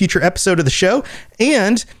out on a future episode of the show.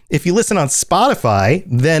 And if you listen on Spotify,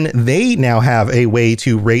 then they now have a way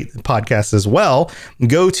to rate podcasts as well.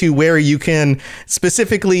 Go to where you can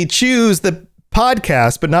specifically choose the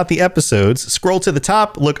podcast, but not the episodes. Scroll to the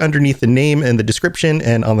top, look underneath the name and the description,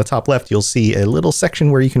 and on the top left, you'll see a little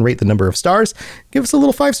section where you can rate the number of stars. Give us a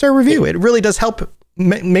little 5-star review. It really does help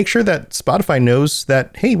make sure that Spotify knows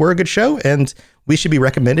that, hey, we're a good show and we should be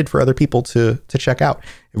recommended for other people to check out.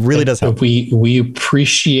 It really does help. We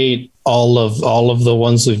appreciate all of the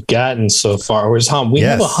ones we've gotten so far. We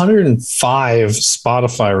have 105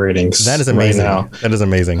 Spotify ratings. That is amazing. Right now. That is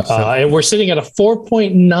amazing. And we're sitting at a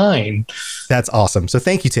 4.9. That's awesome. So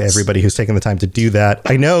thank you to everybody who's taken the time to do that.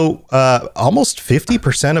 I know almost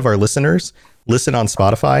 50% of our listeners listen on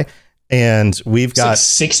Spotify. And we've got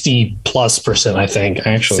 60+%, I think,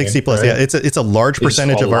 actually 60 plus. Right? Yeah, it's a large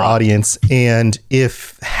percentage of our audience. And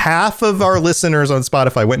if half of our listeners on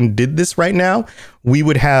Spotify went and did this right now, we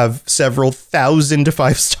would have several thousand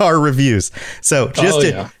 5-star reviews. So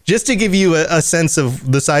just to give you a sense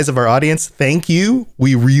of the size of our audience, thank you.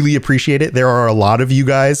 We really appreciate it. There are a lot of you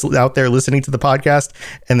guys out there listening to the podcast,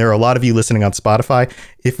 and there are a lot of you listening on Spotify.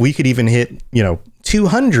 If we could even hit,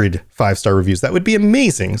 200 5-star reviews, that would be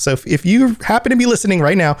amazing. So if you happen to be listening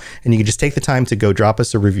right now and you can just take the time to go drop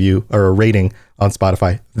us a review or a rating on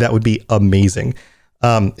Spotify, that would be amazing.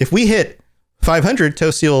 If we hit 500,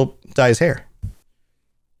 Toasty will dye his hair.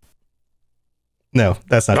 No,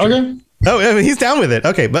 that's not true. Oh, I mean, he's down with it.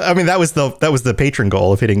 Okay, but I mean that was the patron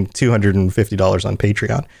goal of hitting $250 on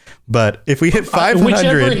Patreon. But if we hit 500,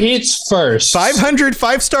 whichever hits first, 500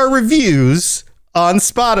 5-star reviews on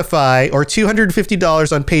Spotify or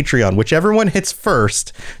 $250 on Patreon, whichever one hits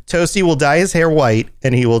first, Toasty will dye his hair white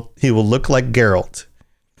and he will look like Geralt.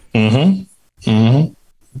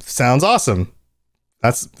 Sounds awesome.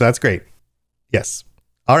 That's great. Yes.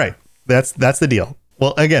 All right. That's the deal.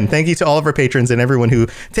 Well, again, thank you to all of our patrons and everyone who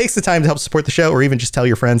takes the time to help support the show or even just tell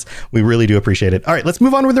your friends. We really do appreciate it. All right, let's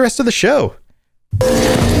move on with the rest of the show.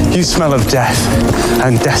 You smell of death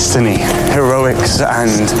and destiny, heroics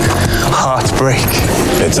and heartbreak.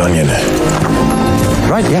 It's onion.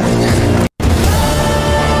 Right, yeah.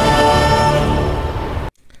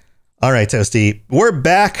 All right, Toasty, we're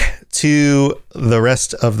back to the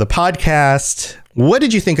rest of the podcast. What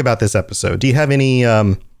did you think about this episode? Do you have any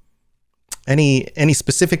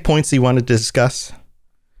specific points you wanted to discuss?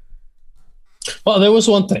 Well, there was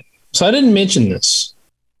one thing. So I didn't mention this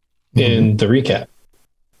in the recap,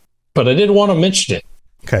 but I did want to mention it.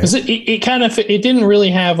 Okay. Because it didn't really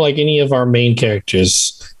have like any of our main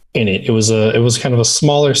characters in it. It was kind of a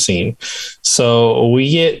smaller scene. So we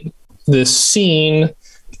get this scene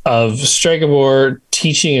of Stregobor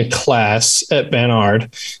teaching a class at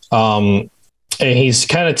Banard. And he's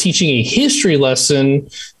kind of teaching a history lesson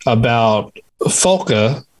about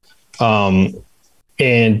Folka.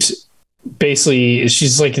 And basically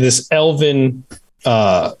she's like this elven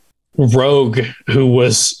rogue who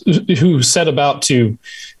set about to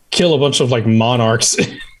kill a bunch of like monarchs.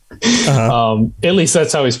 At least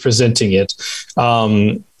that's how he's presenting it.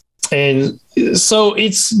 And so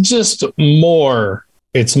it's just more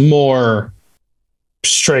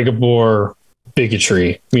Stregobor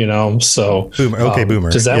bigotry, so boomer. Okay, boomer.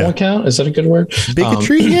 Does that one count? Is that a good word?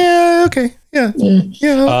 Bigotry? Yeah. Okay. Yeah.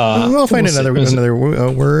 I'll find another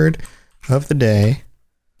word of the day.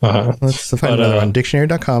 Let's find another one.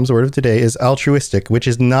 Dictionary.com's word of today is altruistic, which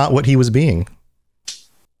is not what he was being.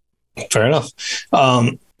 Fair enough.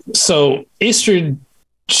 So Istrid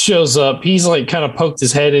shows up. He's like kind of poked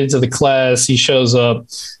his head into the class. He shows up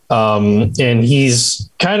and he's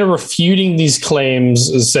kind of refuting these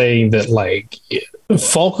claims, saying that like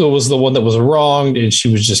Folka was the one that was wronged and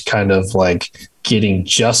she was just kind of like getting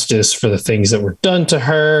justice for the things that were done to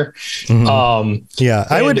her.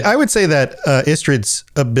 I would say that Istrid's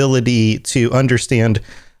ability to understand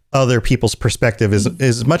other people's perspective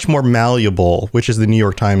is much more malleable, which is the New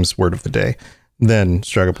York Times word of the day, than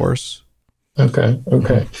Stregobor's. Okay.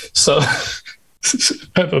 So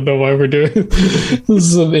I don't know why we're doing this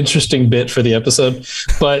is an interesting bit for the episode,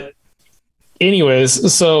 but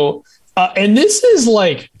anyways, so and this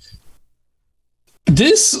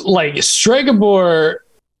Stregobor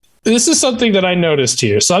this is something that I noticed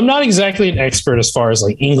here. So I'm not exactly an expert as far as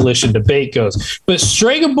like English and debate goes, but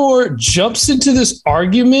Stregobor jumps into this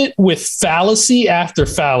argument with fallacy after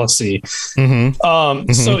fallacy.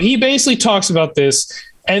 So he basically talks about this,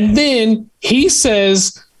 and then he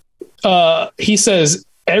says,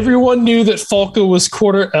 everyone knew that Falco was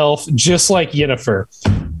quarter elf, just like Yennefer.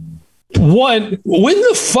 One, when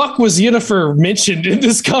the fuck was Yennefer mentioned in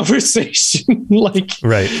this conversation? Like,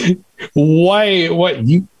 right? Why? What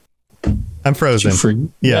you? I'm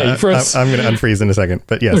frozen. Yeah, I'm going to unfreeze in a second,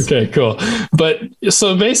 but yes. Okay, cool. But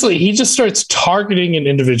so basically he just starts targeting an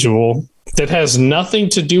individual that has nothing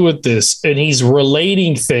to do with this, and he's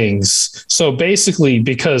relating things. So basically,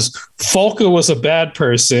 because Falco was a bad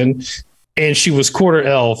person and she was quarter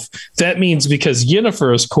elf, that means because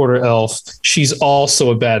Yennefer is quarter elf, she's also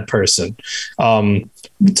a bad person.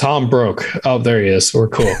 Tom broke. Oh, there he is. We're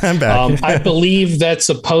cool. I'm back. I believe that's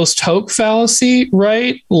a post-hoc fallacy,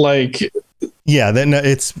 right? Like, yeah, then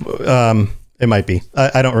it's it might be.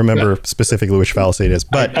 I don't remember specifically which fallacy it is,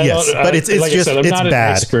 but yes, but it's like just it's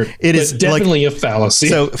bad. Expert, it is definitely a fallacy.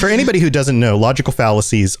 So for anybody who doesn't know, logical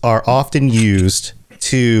fallacies are often used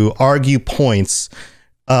to argue points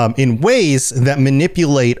in ways that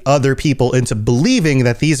manipulate other people into believing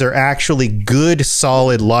that these are actually good,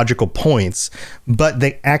 solid, logical points, but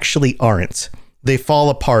they actually aren't. They fall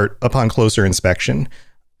apart upon closer inspection.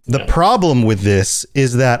 The problem with this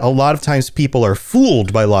is that a lot of times people are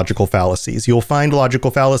fooled by logical fallacies. You'll find logical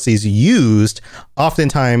fallacies used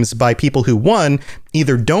oftentimes by people who, one,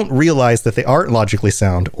 either don't realize that they aren't logically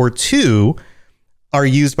sound, or two, are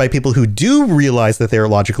used by people who do realize that they're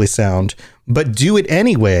logically sound, but do it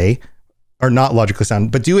anyway, or not logically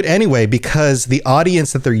sound, but do it anyway because the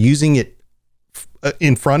audience that they're using it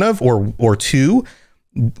in front of or to,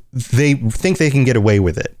 they think they can get away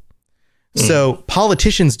with it. So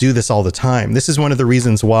politicians do this all the time. This is one of the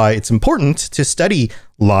reasons why it's important to study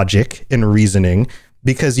logic and reasoning,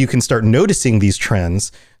 because you can start noticing these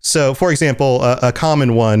trends. So, for example, a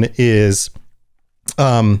common one is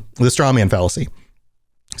the straw man fallacy.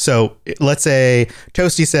 So let's say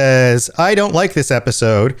Toasty says, I don't like this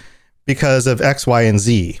episode because of X, Y, and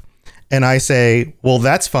Z. And I say, well,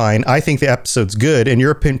 that's fine. I think the episode's good, and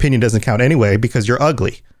your opinion doesn't count anyway because you're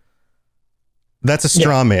ugly. That's a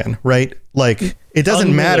straw man, right? Like, it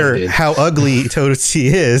doesn't matter how ugly Toasty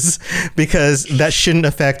is, because that shouldn't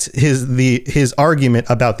affect his argument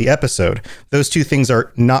about the episode. Those two things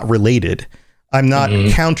are not related. I'm not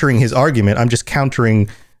countering his argument. I'm just countering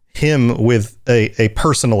him with a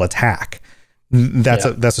personal attack. That's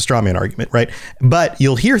a straw man argument, right? But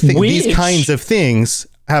you'll hear these kinds of things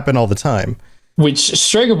happen all the time, which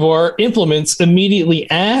Stregobor implements immediately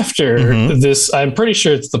after this. I'm pretty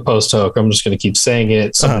sure it's the post-hoc. I'm just going to keep saying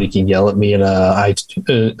it. Somebody can yell at me in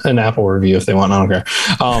an Apple review if they want. I don't care.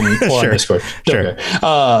 Or on Discord. Sure.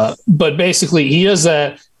 But basically, he does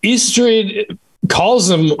that. Istredd calls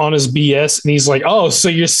him on his BS, and he's like, "Oh, so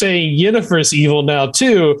you're saying Yennefer's evil now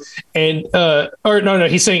too?" And or no,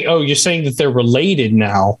 he's saying, "Oh, you're saying that they're related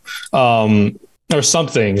now." Or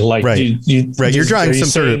something like, you're drawing some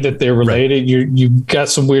sort of that they're related. You got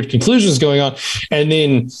some weird conclusions going on, and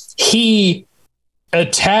then he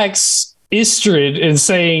attacks Istredd and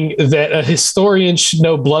saying that a historian should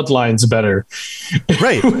know bloodlines better.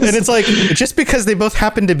 Right, and it's like, just because they both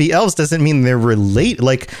happen to be elves doesn't mean they're related.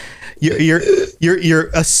 Like, you're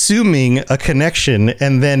assuming a connection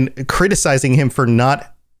and then criticizing him for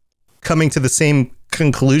not coming to the same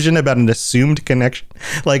conclusion about an assumed connection.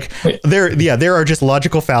 Like, there are just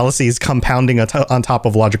logical fallacies compounding on top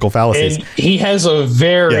of logical fallacies. And he has a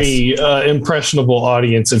very impressionable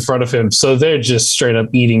audience in front of him, so they're just straight up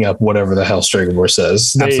eating up whatever the hell Stregobor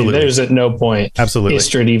says. There's at no point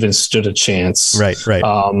Istredd even stood a chance. Right.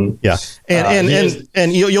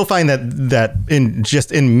 And you'll find that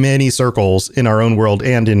in many circles in our own world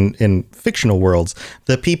and in fictional worlds,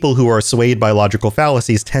 the people who are swayed by logical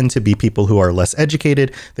fallacies tend to be people who are less educated.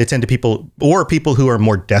 They tend to people who are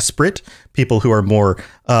more desperate, people who are more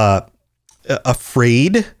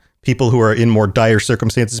afraid, people who are in more dire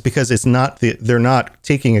circumstances, because they're not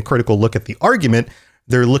taking a critical look at the argument.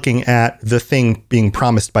 They're looking at the thing being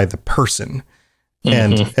promised by the person.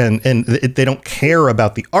 And they don't care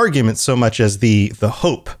about the argument so much as the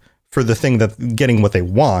hope for the thing, that getting what they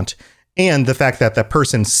want, and the fact that that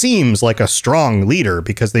person seems like a strong leader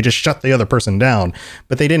because they just shut the other person down,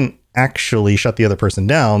 but they didn't actually shut the other person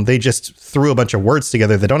down. They just threw a bunch of words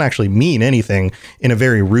together that don't actually mean anything in a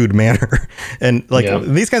very rude manner. And like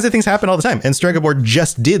these kinds of things happen all the time. And Stregobor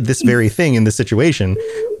just did this very thing in this situation,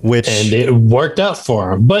 and it worked out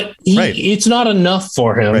for him. But it's not enough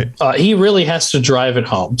for him. Right. He really has to drive it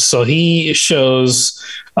home. So he shows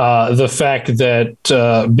the fact that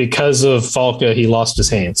because of Falca, he lost his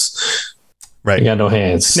hands. Right. He got no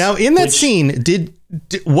hands. Now, in that scene,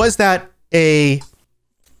 was that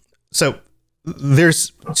so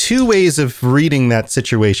there's two ways of reading that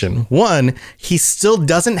situation. One, he still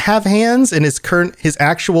doesn't have hands and his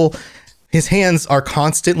hands are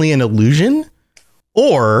constantly an illusion,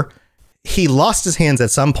 or he lost his hands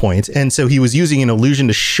at some point, and so he was using an illusion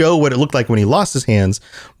to show what it looked like when he lost his hands,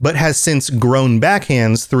 but has since grown back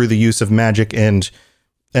hands through the use of magic and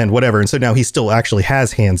whatever. And so now he still actually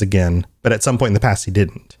has hands again, but at some point in the past he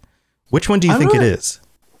didn't. Which one do you think it is?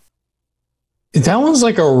 That one's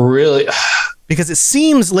like a really... Because it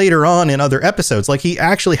seems later on in other episodes like he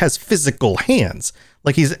actually has physical hands.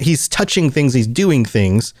 Like he's touching things, he's doing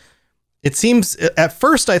things. It seems at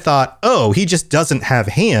first I thought, oh, he just doesn't have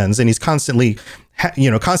hands and he's constantly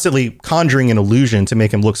conjuring an illusion to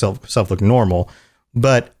make him look look normal.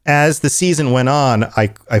 But as the season went on, I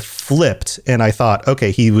flipped and I thought,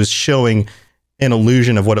 okay, he was showing an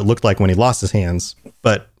illusion of what it looked like when he lost his hands,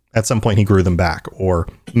 but at some point he grew them back or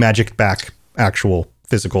magicked back actual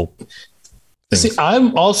physical things. See,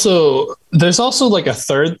 there's also like a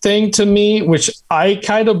third thing to me, which I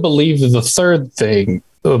kind of believe the third thing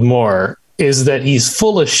more is that he's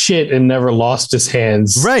full of shit and never lost his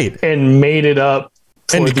hands. Right. And made it up.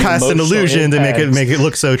 And cast an illusion impact. to make it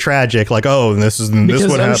look so tragic. Like, oh, this what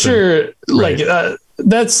happened. I'm sure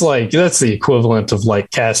that's the equivalent of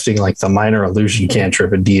like casting like the minor illusion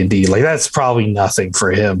cantrip in D&D. Like that's probably nothing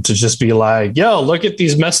for him to just be like, yo, look at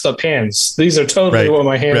these messed up hands. These are totally what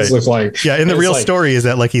my hands look like. Yeah. And the real story is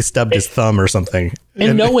that like he stubbed his thumb or something.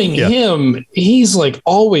 And knowing him, he's like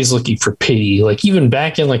always looking for pity. Like even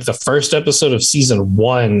back in like the first episode of season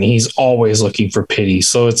 1, he's always looking for pity.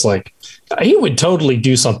 So it's like, he would totally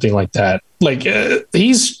do something like that. Like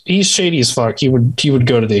he's shady as fuck. He would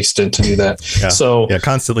go to the extent to do that. Yeah. So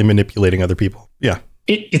constantly manipulating other people. Yeah.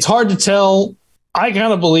 It's hard to tell. I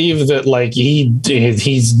kind of believe that like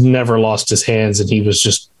he's never lost his hands and he was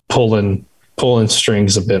just pulling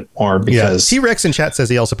strings a bit more because T-Rex in chat says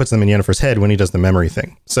he also puts them in Yennefer's head when he does the memory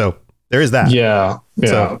thing. So there is that. Yeah.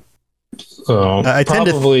 So I tend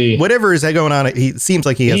to whatever is going on. He seems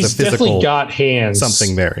like he's a physical definitely got hands,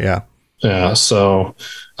 something there. Yeah. Yeah. So,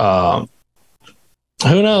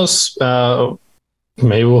 who knows?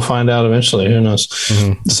 Maybe we'll find out eventually. Who knows?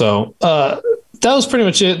 Mm-hmm. So, that was pretty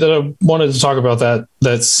much it that I wanted to talk about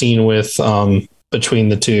that scene with, between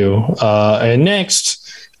the two. And next,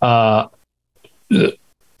 Tom,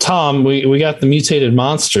 we got the mutated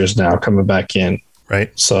monsters now coming back in.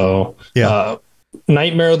 Right. So,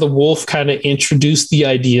 Nightmare of the Wolf kind of introduced the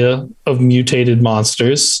idea of mutated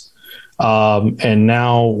monsters. And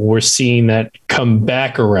now we're seeing that come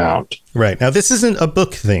back around. Right. Now, this isn't a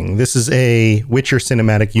book thing. This is a Witcher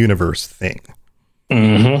cinematic universe thing.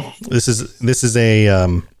 Mm-hmm. This is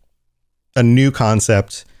a new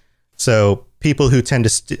concept. So people who tend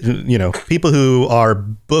to, people who are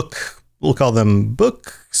we'll call them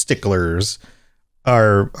book sticklers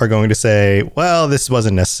are going to say, well, this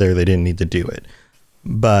wasn't necessary. They didn't need to do it.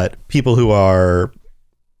 But people who are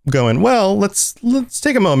going, well, let's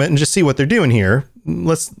take a moment and just see what they're doing here.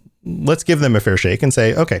 Let's give them a fair shake and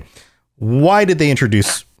say, okay, why did they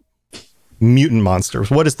introduce mutant monsters?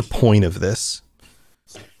 What is the point of this?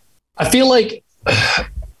 I feel like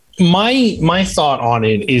my thought on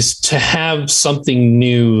it is to have something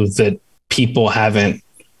new that people haven't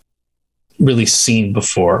really seen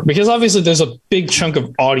before, because obviously there's a big chunk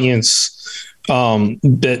of audience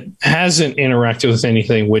that hasn't interacted with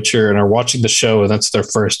anything Witcher and are watching the show, and that's their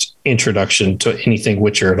first introduction to anything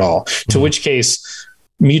Witcher at all. Mm-hmm. To which case,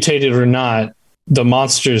 mutated or not, the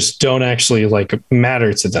monsters don't actually like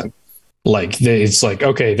matter to them. Like it's like,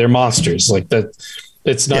 okay, they're monsters. Like that,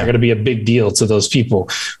 it's not going to be a big deal to those people.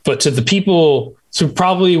 But to the people, so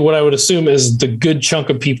probably what I would assume is the good chunk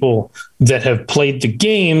of people that have played the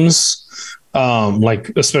games, like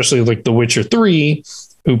especially like The Witcher 3,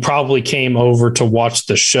 who probably came over to watch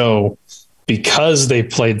the show because they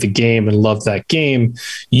played the game and loved that game.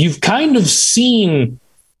 You've kind of seen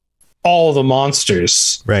all the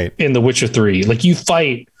monsters in The Witcher 3. Like you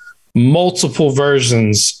fight multiple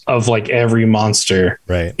versions of like every monster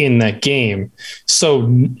in that game. So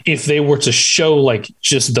if they were to show like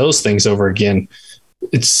just those things over again,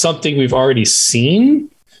 it's something we've already seen.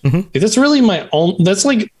 Mm-hmm. That's really that's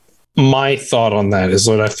like my thought on that is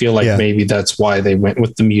that I feel like maybe that's why they went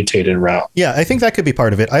with the mutated route. Yeah, I think that could be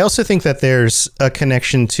part of it. I also think that there's a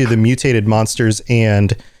connection to the mutated monsters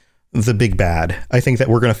and the big bad. I think that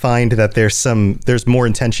we're going to find that there's more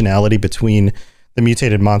intentionality between the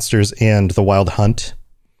mutated monsters and the Wild Hunt.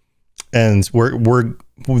 And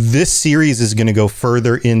this series is going to go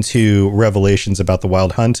further into revelations about the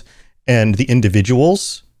Wild Hunt and the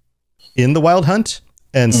individuals in the Wild Hunt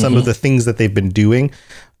and some of the things that they've been doing.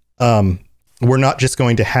 We're not just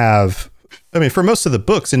going to have, I mean, for most of the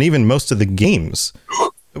books and even most of the games,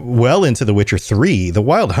 well into The Witcher 3, the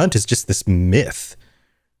Wild Hunt is just this myth.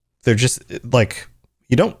 They're just like,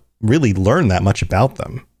 you don't really learn that much about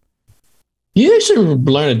them. You actually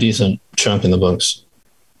learn a decent chunk in the books.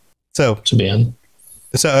 So to be in.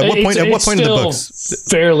 So at what point in the books?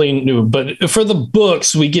 Fairly new, but for the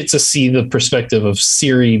books, we get to see the perspective of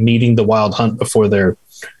Ciri meeting the Wild Hunt before they're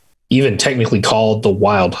even technically called the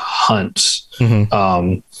Wild Hunt.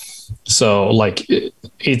 So like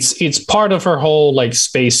it's part of her whole like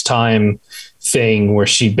space-time thing where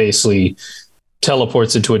she basically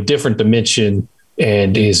teleports into a different dimension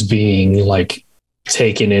and is being like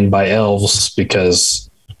taken in by elves because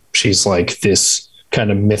she's like this kind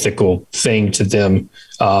of mythical thing to them.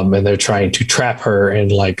 And they're trying to trap her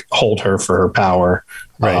and like hold her for her power.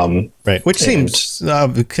 Right. Which seems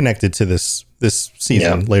connected to this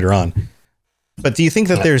season later on. But do you think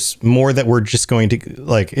that there's more that we're just going to,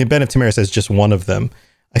 like, Ben of Tamara says just one of them?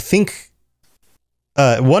 I think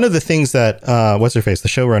one of the things that what's her face, the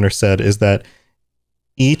showrunner, said is that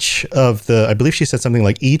I believe she said something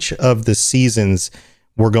like each of the seasons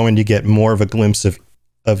we're going to get more of a glimpse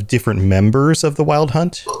of different members of the Wild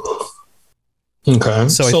Hunt. Okay.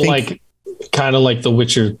 So I think, like kind of like The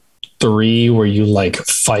Witcher 3 where you like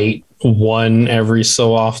fight one every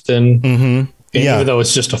so often. Mm-hmm. Even though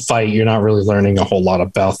it's just a fight, you're not really learning a whole lot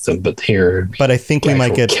about them. But here, I think we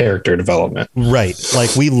might get character development. Right.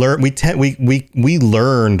 Like we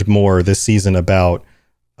learned more this season about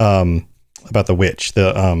the witch,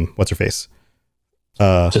 the what's her face?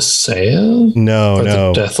 Tissaia? No.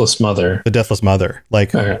 The Deathless Mother. The Deathless Mother.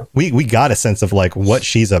 Like we got a sense of like what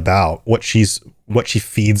she's about, what she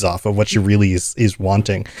feeds off of, what she really is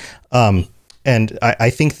wanting. And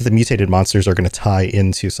I think that the mutated monsters are going to tie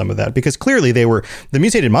into some of that because clearly the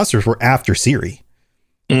mutated monsters were after Ciri.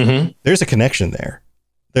 Mm-hmm. There's a connection there.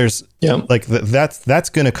 There's like that's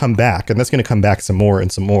going to come back, and that's going to come back some more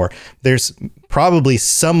and some more. There's probably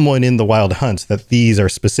someone in the Wild Hunt that these are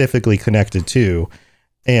specifically connected to,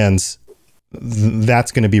 and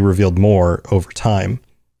that's going to be revealed more over time.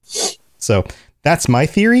 So that's my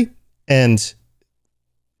theory, and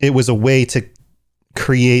it was a way to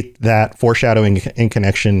create that foreshadowing and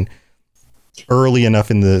connection early enough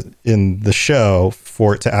in the show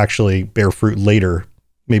for it to actually bear fruit later,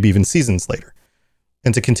 maybe even seasons later,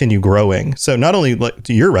 and to continue growing. So not only, like,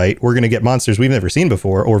 you're right, we're going to get monsters we've never seen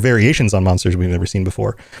before or variations on monsters we've never seen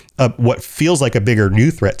before. What feels like a bigger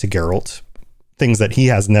new threat to Geralt, things that he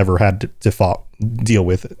has never had to deal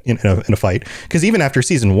with in a fight. Because even after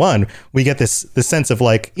season 1, we get this sense of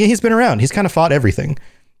like, yeah, he's been around. He's kind of fought everything.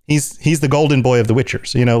 He's the golden boy of the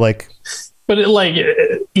Witchers, like. But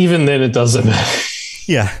even then, it doesn't matter.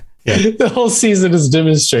 Yeah. The whole season has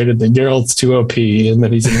demonstrated that Geralt's too OP and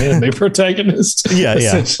that he's an anime protagonist. Yeah.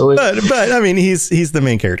 But I mean, he's the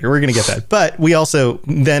main character. We're gonna get that. But we also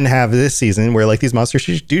then have this season where like these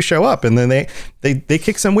monsters do show up, and then they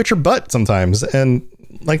kick some Witcher butt sometimes, and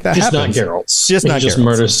like that happens. Not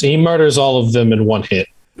Geralt's. He murders all of them in one hit.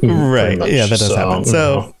 Right. Yeah, that does happen.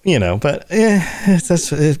 So, but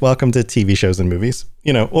it's welcome to TV shows and movies,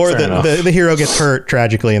 or the hero gets hurt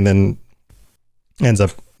tragically and then ends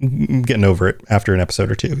up getting over it after an episode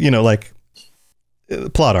or two, like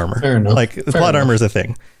plot armor. Fair enough. Like plot armor is a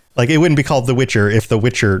thing. Like it wouldn't be called The Witcher if the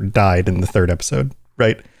Witcher died in the 3rd episode.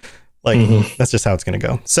 Right. Like that's just how it's going to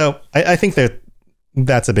go. So I think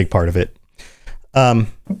that's a big part of it. I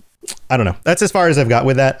don't know. That's as far as I've got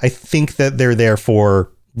with that. I think that they're there for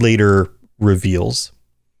later reveals.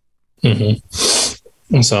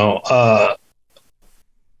 So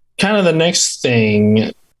kind of the next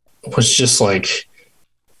thing was just like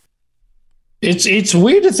it's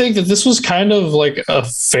weird to think that this was kind of like a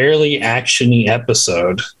fairly actiony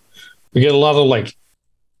episode. We get a lot of like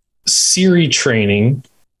Ciri training.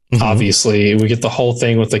 Obviously we get the whole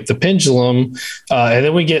thing with like the pendulum, and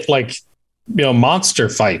then we get like monster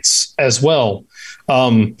fights as well,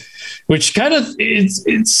 which kind of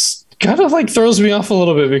it's kind of like throws me off a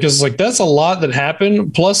little bit because like that's a lot that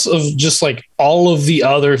happened, plus of just like all of the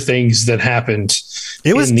other things that happened.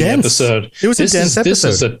 It was dense. Episode. It was a dense episode. This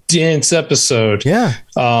is a dense episode. Yeah.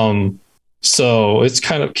 So it's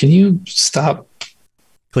kind of, can you stop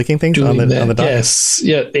Clicking things doing on the that? dock? Yes.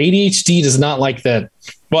 Yeah. ADHD does not like that.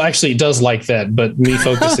 Well, actually, it does like that, but me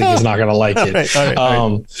focusing is not going to like it.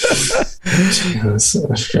 All right.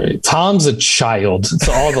 That's great. Tom's a child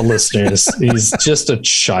to all the listeners. He's just a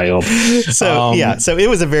child. So so it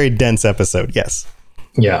was a very dense episode. Yes.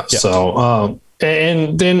 Yeah. So,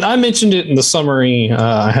 and then I mentioned it in the summary.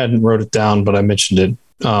 I hadn't wrote it down, but I mentioned it.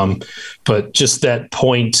 But just that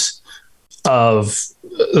point of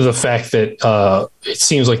the fact that it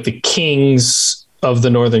seems like the kings of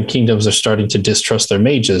the Northern Kingdoms are starting to distrust their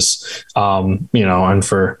mages, and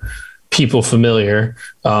for people familiar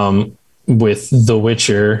with The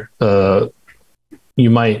Witcher, you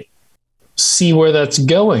might see where that's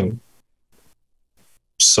going.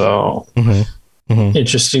 So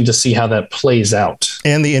interesting to see how that plays out.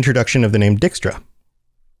 And the introduction of the name Dijkstra.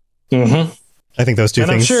 Mm-hmm. I think those two And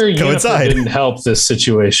things I'm sure coincide. Yennefer didn't help this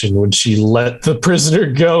situation when she let the prisoner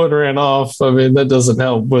go and ran off. I mean, that doesn't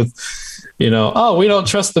help with, we don't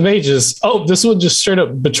trust the mages. Oh, this one just straight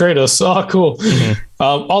up betrayed us. Oh, cool.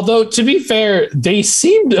 Although, to be fair, they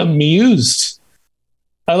seemed amused.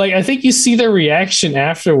 I think you see their reaction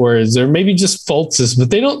afterwards, or maybe just Fultz's,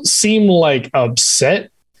 but they don't seem like upset.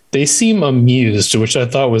 They seem amused, which I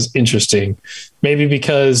thought was interesting. Maybe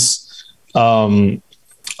because,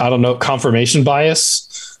 I don't know, confirmation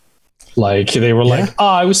bias. Like they were like,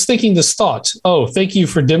 I was thinking this thought. Oh, thank you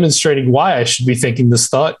for demonstrating why I should be thinking this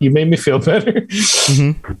thought. You made me feel better.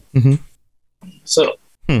 So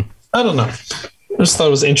I don't know. I just thought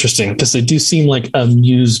it was interesting because they do seem like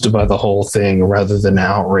amused by the whole thing rather than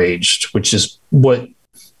outraged, which is what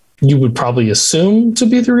you would probably assume to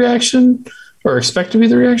be the reaction or expect to be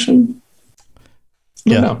the reaction. I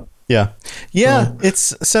don't know. Yeah.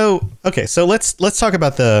 It's so, okay. So let's talk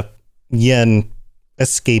about the Yen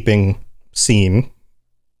escaping scene.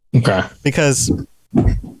 Okay. Because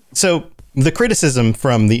so the criticism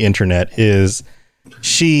from the internet is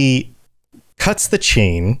she cuts the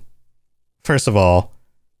chain. First of all,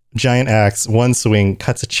 giant axe, one swing,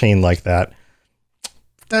 cuts a chain like that.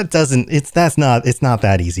 It's not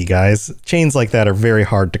that easy, guys. Chains like that are very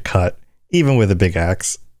hard to cut, even with a big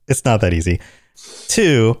axe. It's not that easy.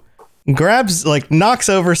 2, knocks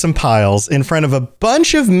over some piles in front of a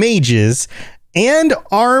bunch of mages and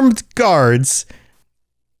armed guards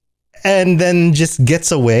and then just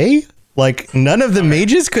gets away. Like, none of the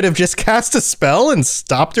mages could have just cast a spell and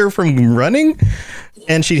stopped her from running,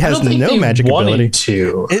 and she has no magic ability.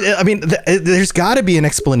 There's got to be an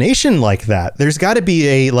explanation like that. There's got to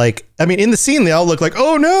be in the scene they all look like,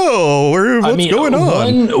 oh no, what's going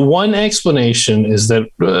on? One explanation is that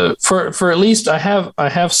for at least I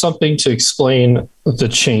have something to explain the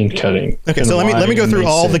chain cutting. Okay, so let me go through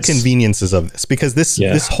all the conveniences of this, because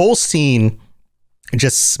this whole scene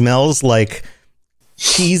just smells like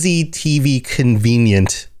cheesy TV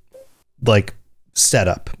convenient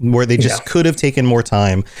setup where they just could have taken more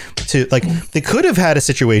time to they could have had a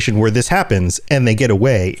situation where this happens and they get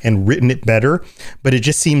away and written it better, but it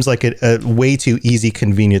just seems like a way too easy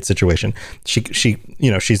convenient situation.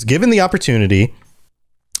 She's given the opportunity.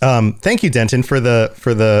 Thank you, Denton, for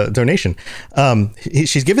the donation.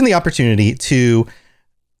 She's given the opportunity to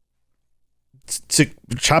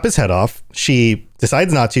chop his head off. She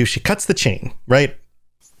decides not to. She cuts the chain, right?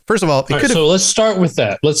 First of all, so let's start with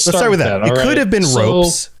that. Let's start with that. It could have been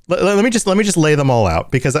ropes. Let me just lay them all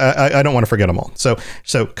out, because I don't want to forget them all. So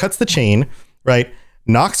cuts the chain, right?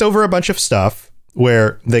 Knocks over a bunch of stuff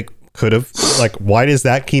where they could have, why is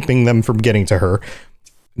that keeping them from getting to her?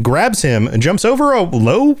 Grabs him and jumps over a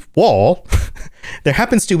low wall. There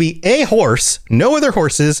happens to be a horse, no other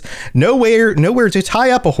horses, nowhere to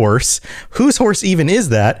tie up a horse. Whose horse even is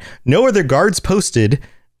that? No other guards posted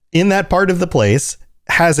in that part of the place.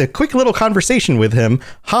 Has a quick little conversation with him,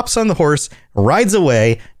 hops on the horse, rides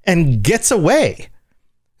away, and gets away.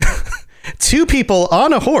 2 people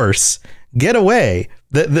on a horse get away.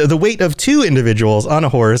 The weight of 2 individuals on a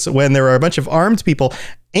horse when there are a bunch of armed people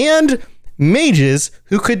and mages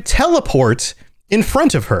who could teleport in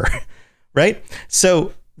front of her, right?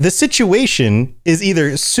 So the situation is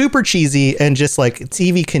either super cheesy and just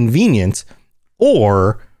TV convenient,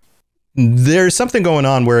 or there's something going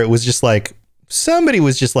on where it was just somebody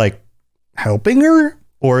was just helping her,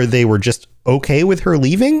 or they were just okay with her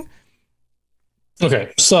leaving.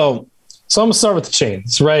 Okay. So I'm gonna start with the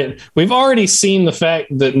chains, right? We've already seen the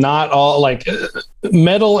fact that not all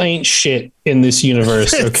metal ain't shit in this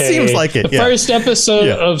universe. Okay. It seems like it. The first episode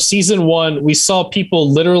of season 1, we saw people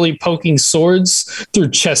literally poking swords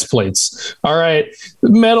through chest plates. All right.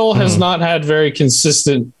 Metal has not had very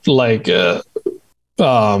consistent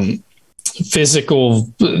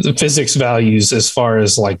physics values as far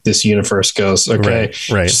as like this universe goes. Okay.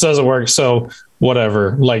 Right. It just doesn't work. So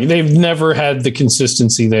whatever, like they've never had the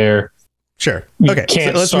consistency there. Sure. You Okay.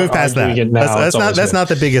 can't So let's move past that. arguing it now. That's not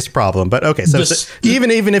the biggest problem, but okay. So, even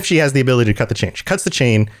if she has the ability to cut the chain, she cuts the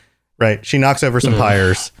chain, right? She knocks over some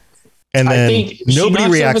pyres, and then nobody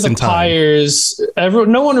reacts in time. Pyres,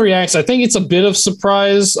 no one reacts. I think it's a bit of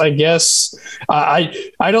surprise, I guess. I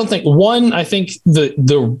don't think I think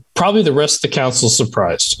the probably the rest of the council is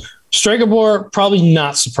surprised. Stregobor probably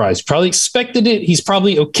not surprised. Probably expected it. He's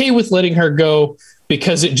probably okay with letting her go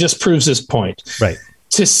because it just proves his point. Right.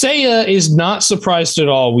 Tissaia is not surprised at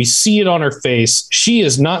all. We see it on her face. She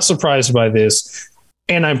is not surprised by this.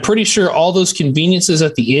 And I'm pretty sure all those conveniences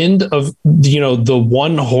at the end of, the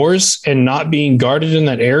one horse and not being guarded in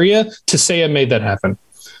that area, Tissaia made that happen.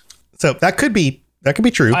 So that could be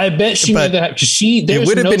true. I bet she made that happen. It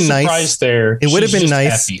would have been nice there. It would have been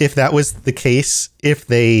nice if that was the case, if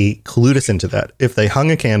they clued us into that, if they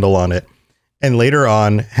hung a candle on it and later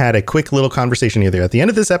on had a quick little conversation either at the end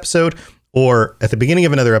of this episode or at the beginning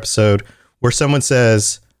of another episode where someone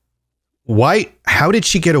says, how did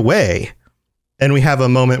she get away? And we have a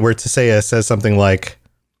moment where Tissaia says something like,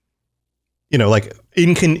 like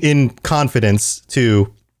in confidence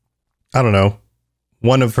to, I don't know,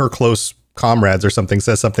 one of her close comrades or something,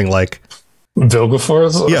 says something like,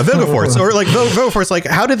 Vilgefortz? Yeah, Vilgefortz. Or like Vilgefortz, like,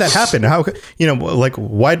 how did that happen? How, like,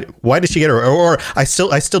 why did she get her? Or I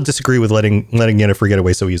still disagree with letting Yennefer get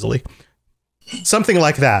away so easily. Something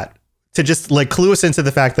like that. To just like clue us into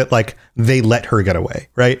the fact that like they let her get away,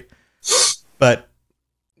 right? But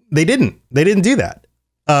they didn't do that.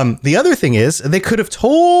 The other thing is they could have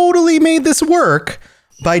totally made this work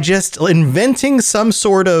by just inventing some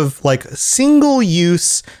sort of like single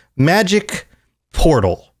use magic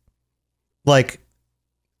portal. Like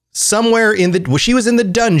somewhere she was in the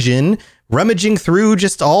dungeon rummaging through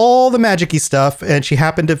just all the magic-y stuff. And she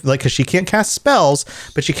happened to cause she can't cast spells,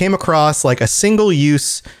 but she came across like a single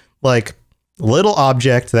use, like little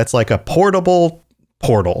object that's like a portable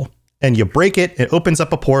portal, and you break it, it opens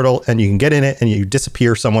up a portal and you can get in it and you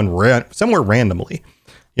disappear somewhere randomly.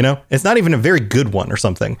 It's not even a very good one or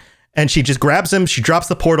something. And she just grabs them. She drops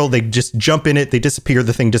the portal. They just jump in it. They disappear.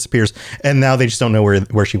 The thing disappears. And now they just don't know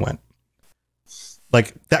where she went.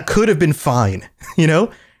 Like that could have been fine,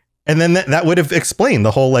 and then that would have explained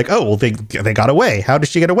the whole like, oh, well, they got away. How did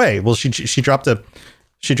she get away? Well, she dropped a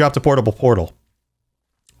portable portal.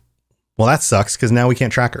 Well, that sucks because now we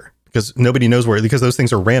can't track her because nobody knows where, because those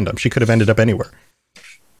things are random. She could have ended up anywhere,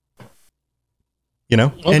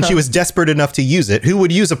 Okay. And she was desperate enough to use it. Who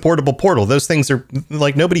would use a portable portal? Those things are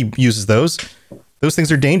like, nobody uses those. Those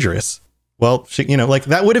things are dangerous. Well, like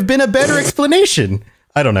that would have been a better explanation.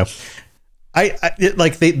 I don't know.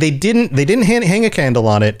 They didn't hang a candle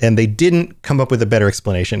on it and they didn't come up with a better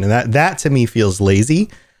explanation. And that to me feels lazy.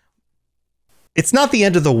 It's not the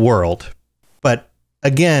end of the world, but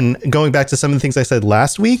again, going back to some of the things I said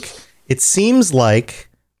last week, it seems like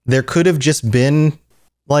there could have just been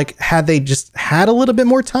like, had they just had a little bit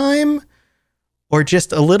more time or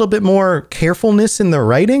just a little bit more carefulness in the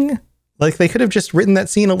writing, like they could have just written that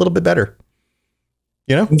scene a little bit better,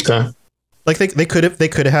 Okay. Like they could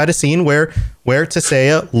have had a scene where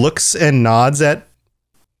Tissaia looks and nods at,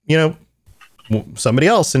 somebody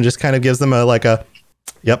else and just kind of gives them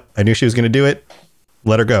yep, I knew she was going to do it.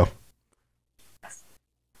 Let her go.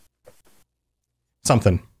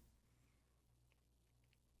 Something.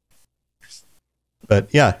 But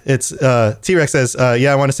yeah, it's T-Rex says,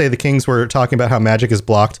 I want to say the Kings were talking about how magic is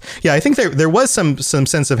blocked. Yeah, I think there was some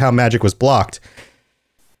sense of how magic was blocked.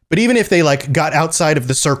 But even if they like got outside of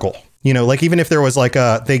the circle, like even if there was like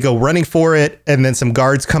they go running for it and then some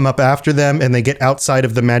guards come up after them and they get outside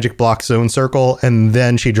of the magic block zone circle and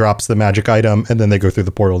then she drops the magic item and then they go through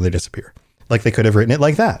the portal and they disappear. Like they could have written it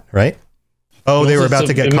like that, right? Oh, they were about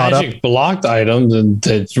to get caught up. Magic blocked item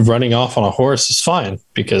that running off on a horse is fine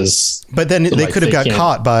because. But then they could have got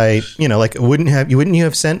caught by, like wouldn't you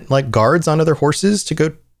have sent like guards on other horses to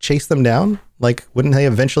go chase them down? Like, wouldn't they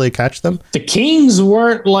eventually catch them? The Kings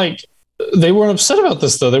weren't like, they weren't upset about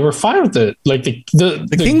this though. They were fine with it. Like the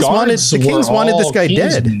Kings wanted this guy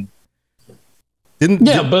dead.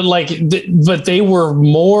 But they were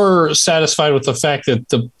more satisfied with the fact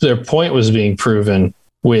that their point was being proven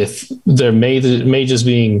with their mages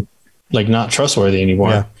being like not trustworthy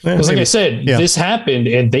anymore. Because like I said, this happened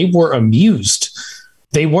and they were amused.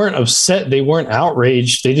 They weren't upset. They weren't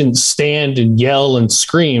outraged. They didn't stand and yell and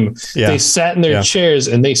scream. They sat in their chairs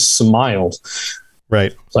and they smiled.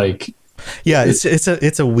 Right. Like, yeah,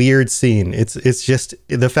 it's a weird scene. It's just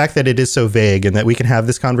the fact that it is so vague and that we can have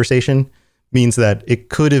this conversation, means that it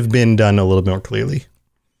could have been done a little more clearly.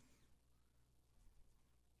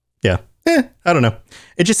 Yeah. I don't know.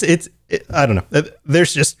 I don't know.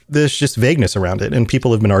 There's just vagueness around it, and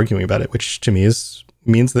people have been arguing about it, which to me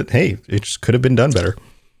means that, hey, it just could have been done better.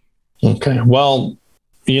 Okay. Well,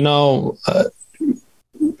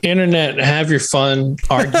 internet, have your fun,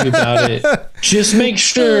 argue about it. Just make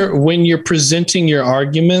sure when you're presenting your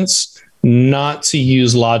arguments not to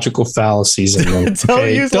use logical fallacies in them.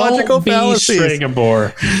 Don't use logical fallacies. Don't be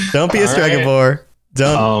Stragobor. Don't be a Stragobor.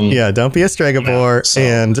 Don't be a Stragobor. So.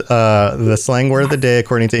 And the slang word of the day,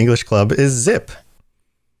 according to English Club, is zip.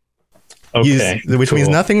 Okay, which means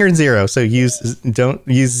nothing or zero. So don't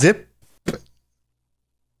use zip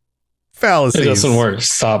fallacies. It doesn't work.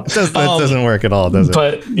 Stop. That doesn't work at all, does it?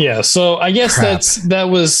 But yeah, so I guess that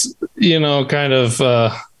was kind of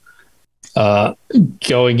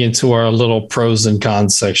going into our little pros and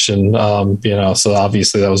cons section. So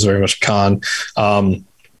obviously that was very much a con. I'm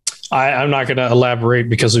not going to elaborate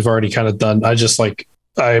because we've already kind of done.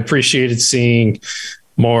 I appreciated seeing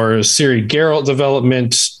more Ciri Geralt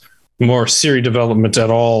development, more Ciri development at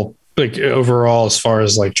all, like overall, as far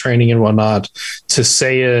as like training and whatnot. To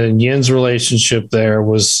Seiya and Yen's relationship there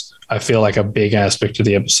was, I feel like, a big aspect of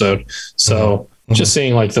the episode. So just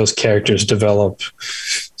seeing like those characters develop.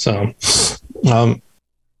 So, Tom,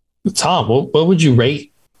 what would you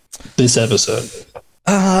rate this episode?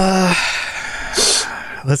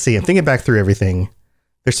 Let's see. I'm thinking back through everything.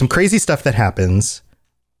 There's some crazy stuff that happens.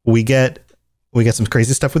 We get some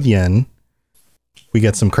crazy stuff with Yen. We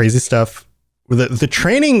get some crazy stuff. The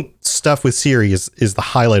training stuff with Ciri is the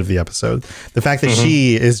highlight of the episode. The fact that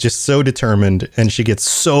she is just so determined and she gets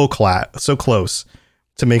so close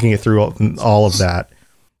to making it through all of that.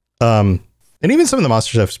 And even some of the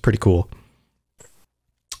monster stuff is pretty cool.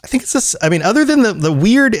 I think it's just, other than the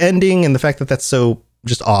weird ending and the fact that that's so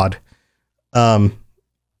just odd,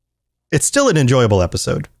 it's still an enjoyable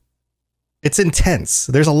episode. It's intense.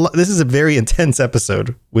 This is a very intense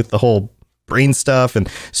episode with the whole brain stuff and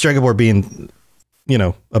Stragobor being,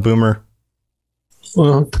 a boomer.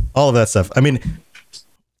 All of that stuff.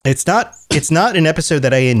 It's not an episode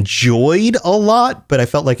that I enjoyed a lot, but I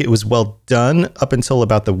felt like it was well done up until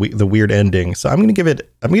about the weird ending. So I'm going to give it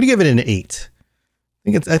an 8.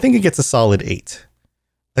 I think it gets a solid 8.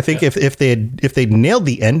 I think if they nailed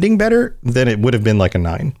the ending better, then it would have been like a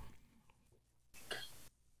 9.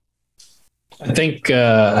 I think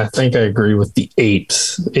I agree with the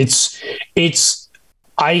 8.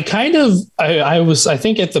 I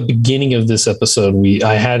think at the beginning of this episode,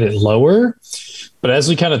 I had it lower, but as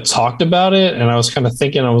we kind of talked about it and I was kind of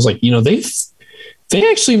thinking, I was like, they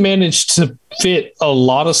actually managed to fit a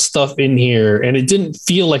lot of stuff in here and it didn't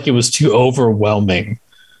feel like it was too overwhelming.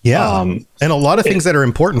 Yeah. And a lot of things that are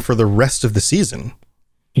important for the rest of the season.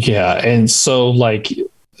 Yeah. And so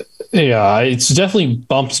it's definitely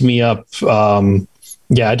bumped me up.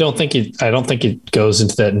 I don't think it goes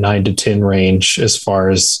into that 9 to 10 range as far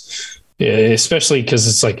as, especially because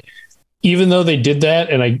it's like, even though they did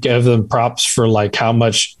that and I give them props for like how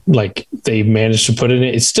much like they managed to put in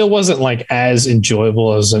it, it still wasn't like as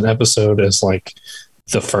enjoyable as an episode as like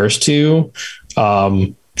the first two.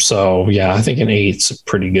 So yeah, I think an 8's a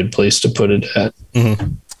pretty good place to put it at.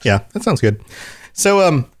 Mm-hmm. Yeah, that sounds good.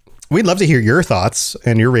 So, we'd love to hear your thoughts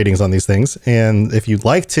and your ratings on these things. And if you'd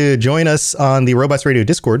like to join us on the Robots Radio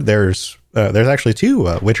Discord, there's actually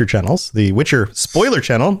 2 Witcher channels. The Witcher spoiler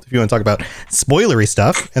channel, if you want to talk about spoilery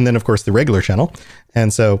stuff, and then, of course, the regular channel.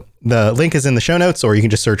 And so the link is in the show notes, or you can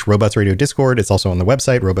just search Robots Radio Discord. It's also on the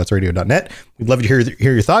website, robotsradio.net. We'd love to hear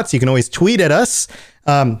your thoughts. You can always tweet at us.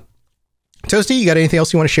 Toasty, you got anything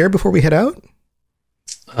else you want to share before we head out?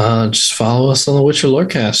 Just follow us on the Witcher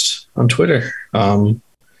Lorecast on Twitter.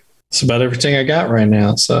 It's about everything I got right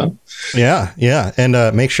now. So yeah.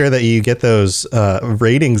 And make sure that you get those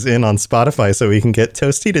ratings in on Spotify so we can get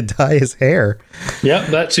Toasty to dye his hair. Yep,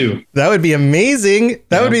 that too. That would be amazing.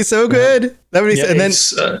 That would be so good. Yeah. That would be and then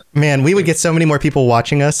man, we would get so many more people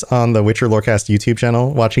watching us on the Witcher Lorecast YouTube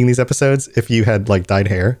channel watching these episodes if you had like dyed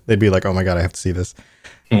hair. They'd be like, "Oh my god, I have to see this."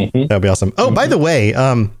 Mm-hmm. That would be awesome. Oh, by the way,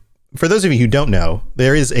 for those of you who don't know,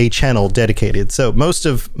 there is a channel dedicated. So most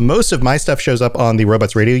of my stuff shows up on the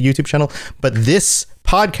Robots Radio YouTube channel, but this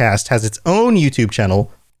podcast has its own YouTube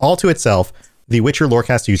channel all to itself, the Witcher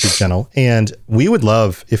Lorecast YouTube channel. And we would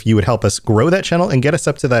love if you would help us grow that channel and get us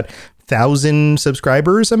up to that 1,000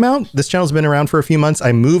 subscribers amount. This channel's been around for a few months.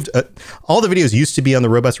 I moved all the videos used to be on the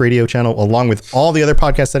Robots Radio channel along with all the other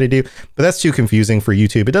podcasts that I do, but that's too confusing for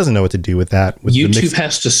YouTube. It doesn't know what to do with that. With YouTube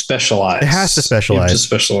has to specialize. It has to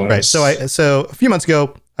specialize. Right. So a few months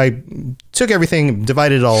ago, I took everything,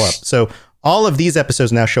 divided it all up. So all of these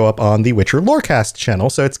episodes now show up on the Witcher Lorecast channel.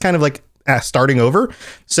 So it's kind of like starting over.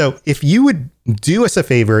 So if you would do us a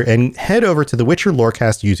favor and head over to the Witcher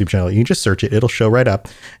Lorecast YouTube channel, you can just search it. It'll show right up,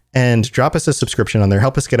 and drop us a subscription on there.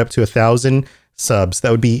 Help us get up to 1,000 subs.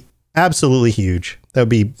 That would be absolutely huge. That would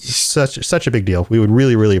be such a big deal. We would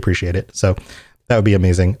really, really appreciate it. So that would be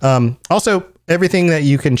amazing. Also, everything that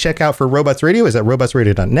you can check out for Robots Radio is at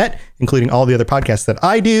robotsradio.net, including all the other podcasts that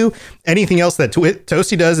I do. Anything else that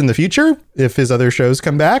Toasty does in the future, if his other shows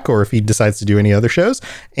come back, or if he decides to do any other shows,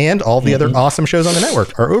 and all the other awesome shows on the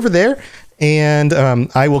network are over there. And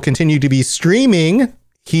I will continue to be streaming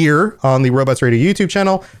here on the Robots Radio YouTube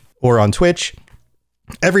channel or on Twitch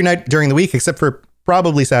every night during the week, except for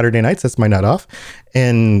probably Saturday nights. That's my night off.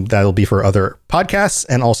 And that'll be for other podcasts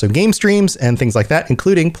and also game streams and things like that,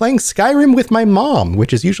 including playing Skyrim with my mom,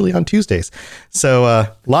 which is usually on Tuesdays. So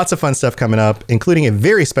lots of fun stuff coming up, including a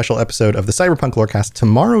very special episode of the Cyberpunk Lorecast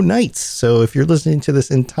tomorrow night. So if you're listening to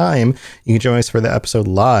this in time, you can join us for the episode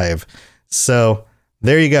live. So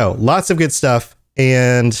there you go. Lots of good stuff.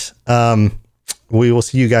 And we will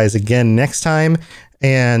see you guys again next time.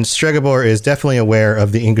 And Stregobor is definitely aware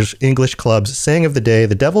of the English Club's saying of the day,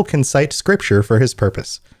 the devil can cite scripture for his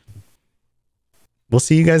purpose. We'll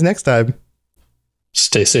see you guys next time.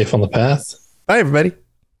 Stay safe on the path. Bye, everybody.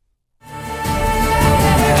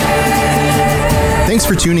 Thanks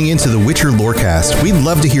for tuning into the Witcher Lorecast. We'd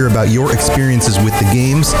love to hear about your experiences with the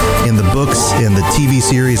games and the books and the TV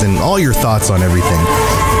series and all your thoughts on everything.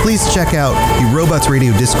 Please check out the Robots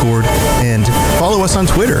Radio Discord and follow us on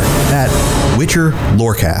Twitter at Witcher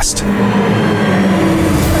Lorecast.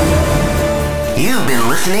 You've been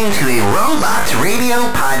listening to a Robots Radio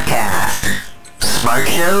podcast. Smart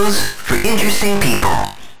shows for interesting people.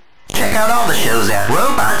 Check out all the shows at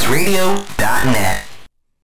robotsradio.net.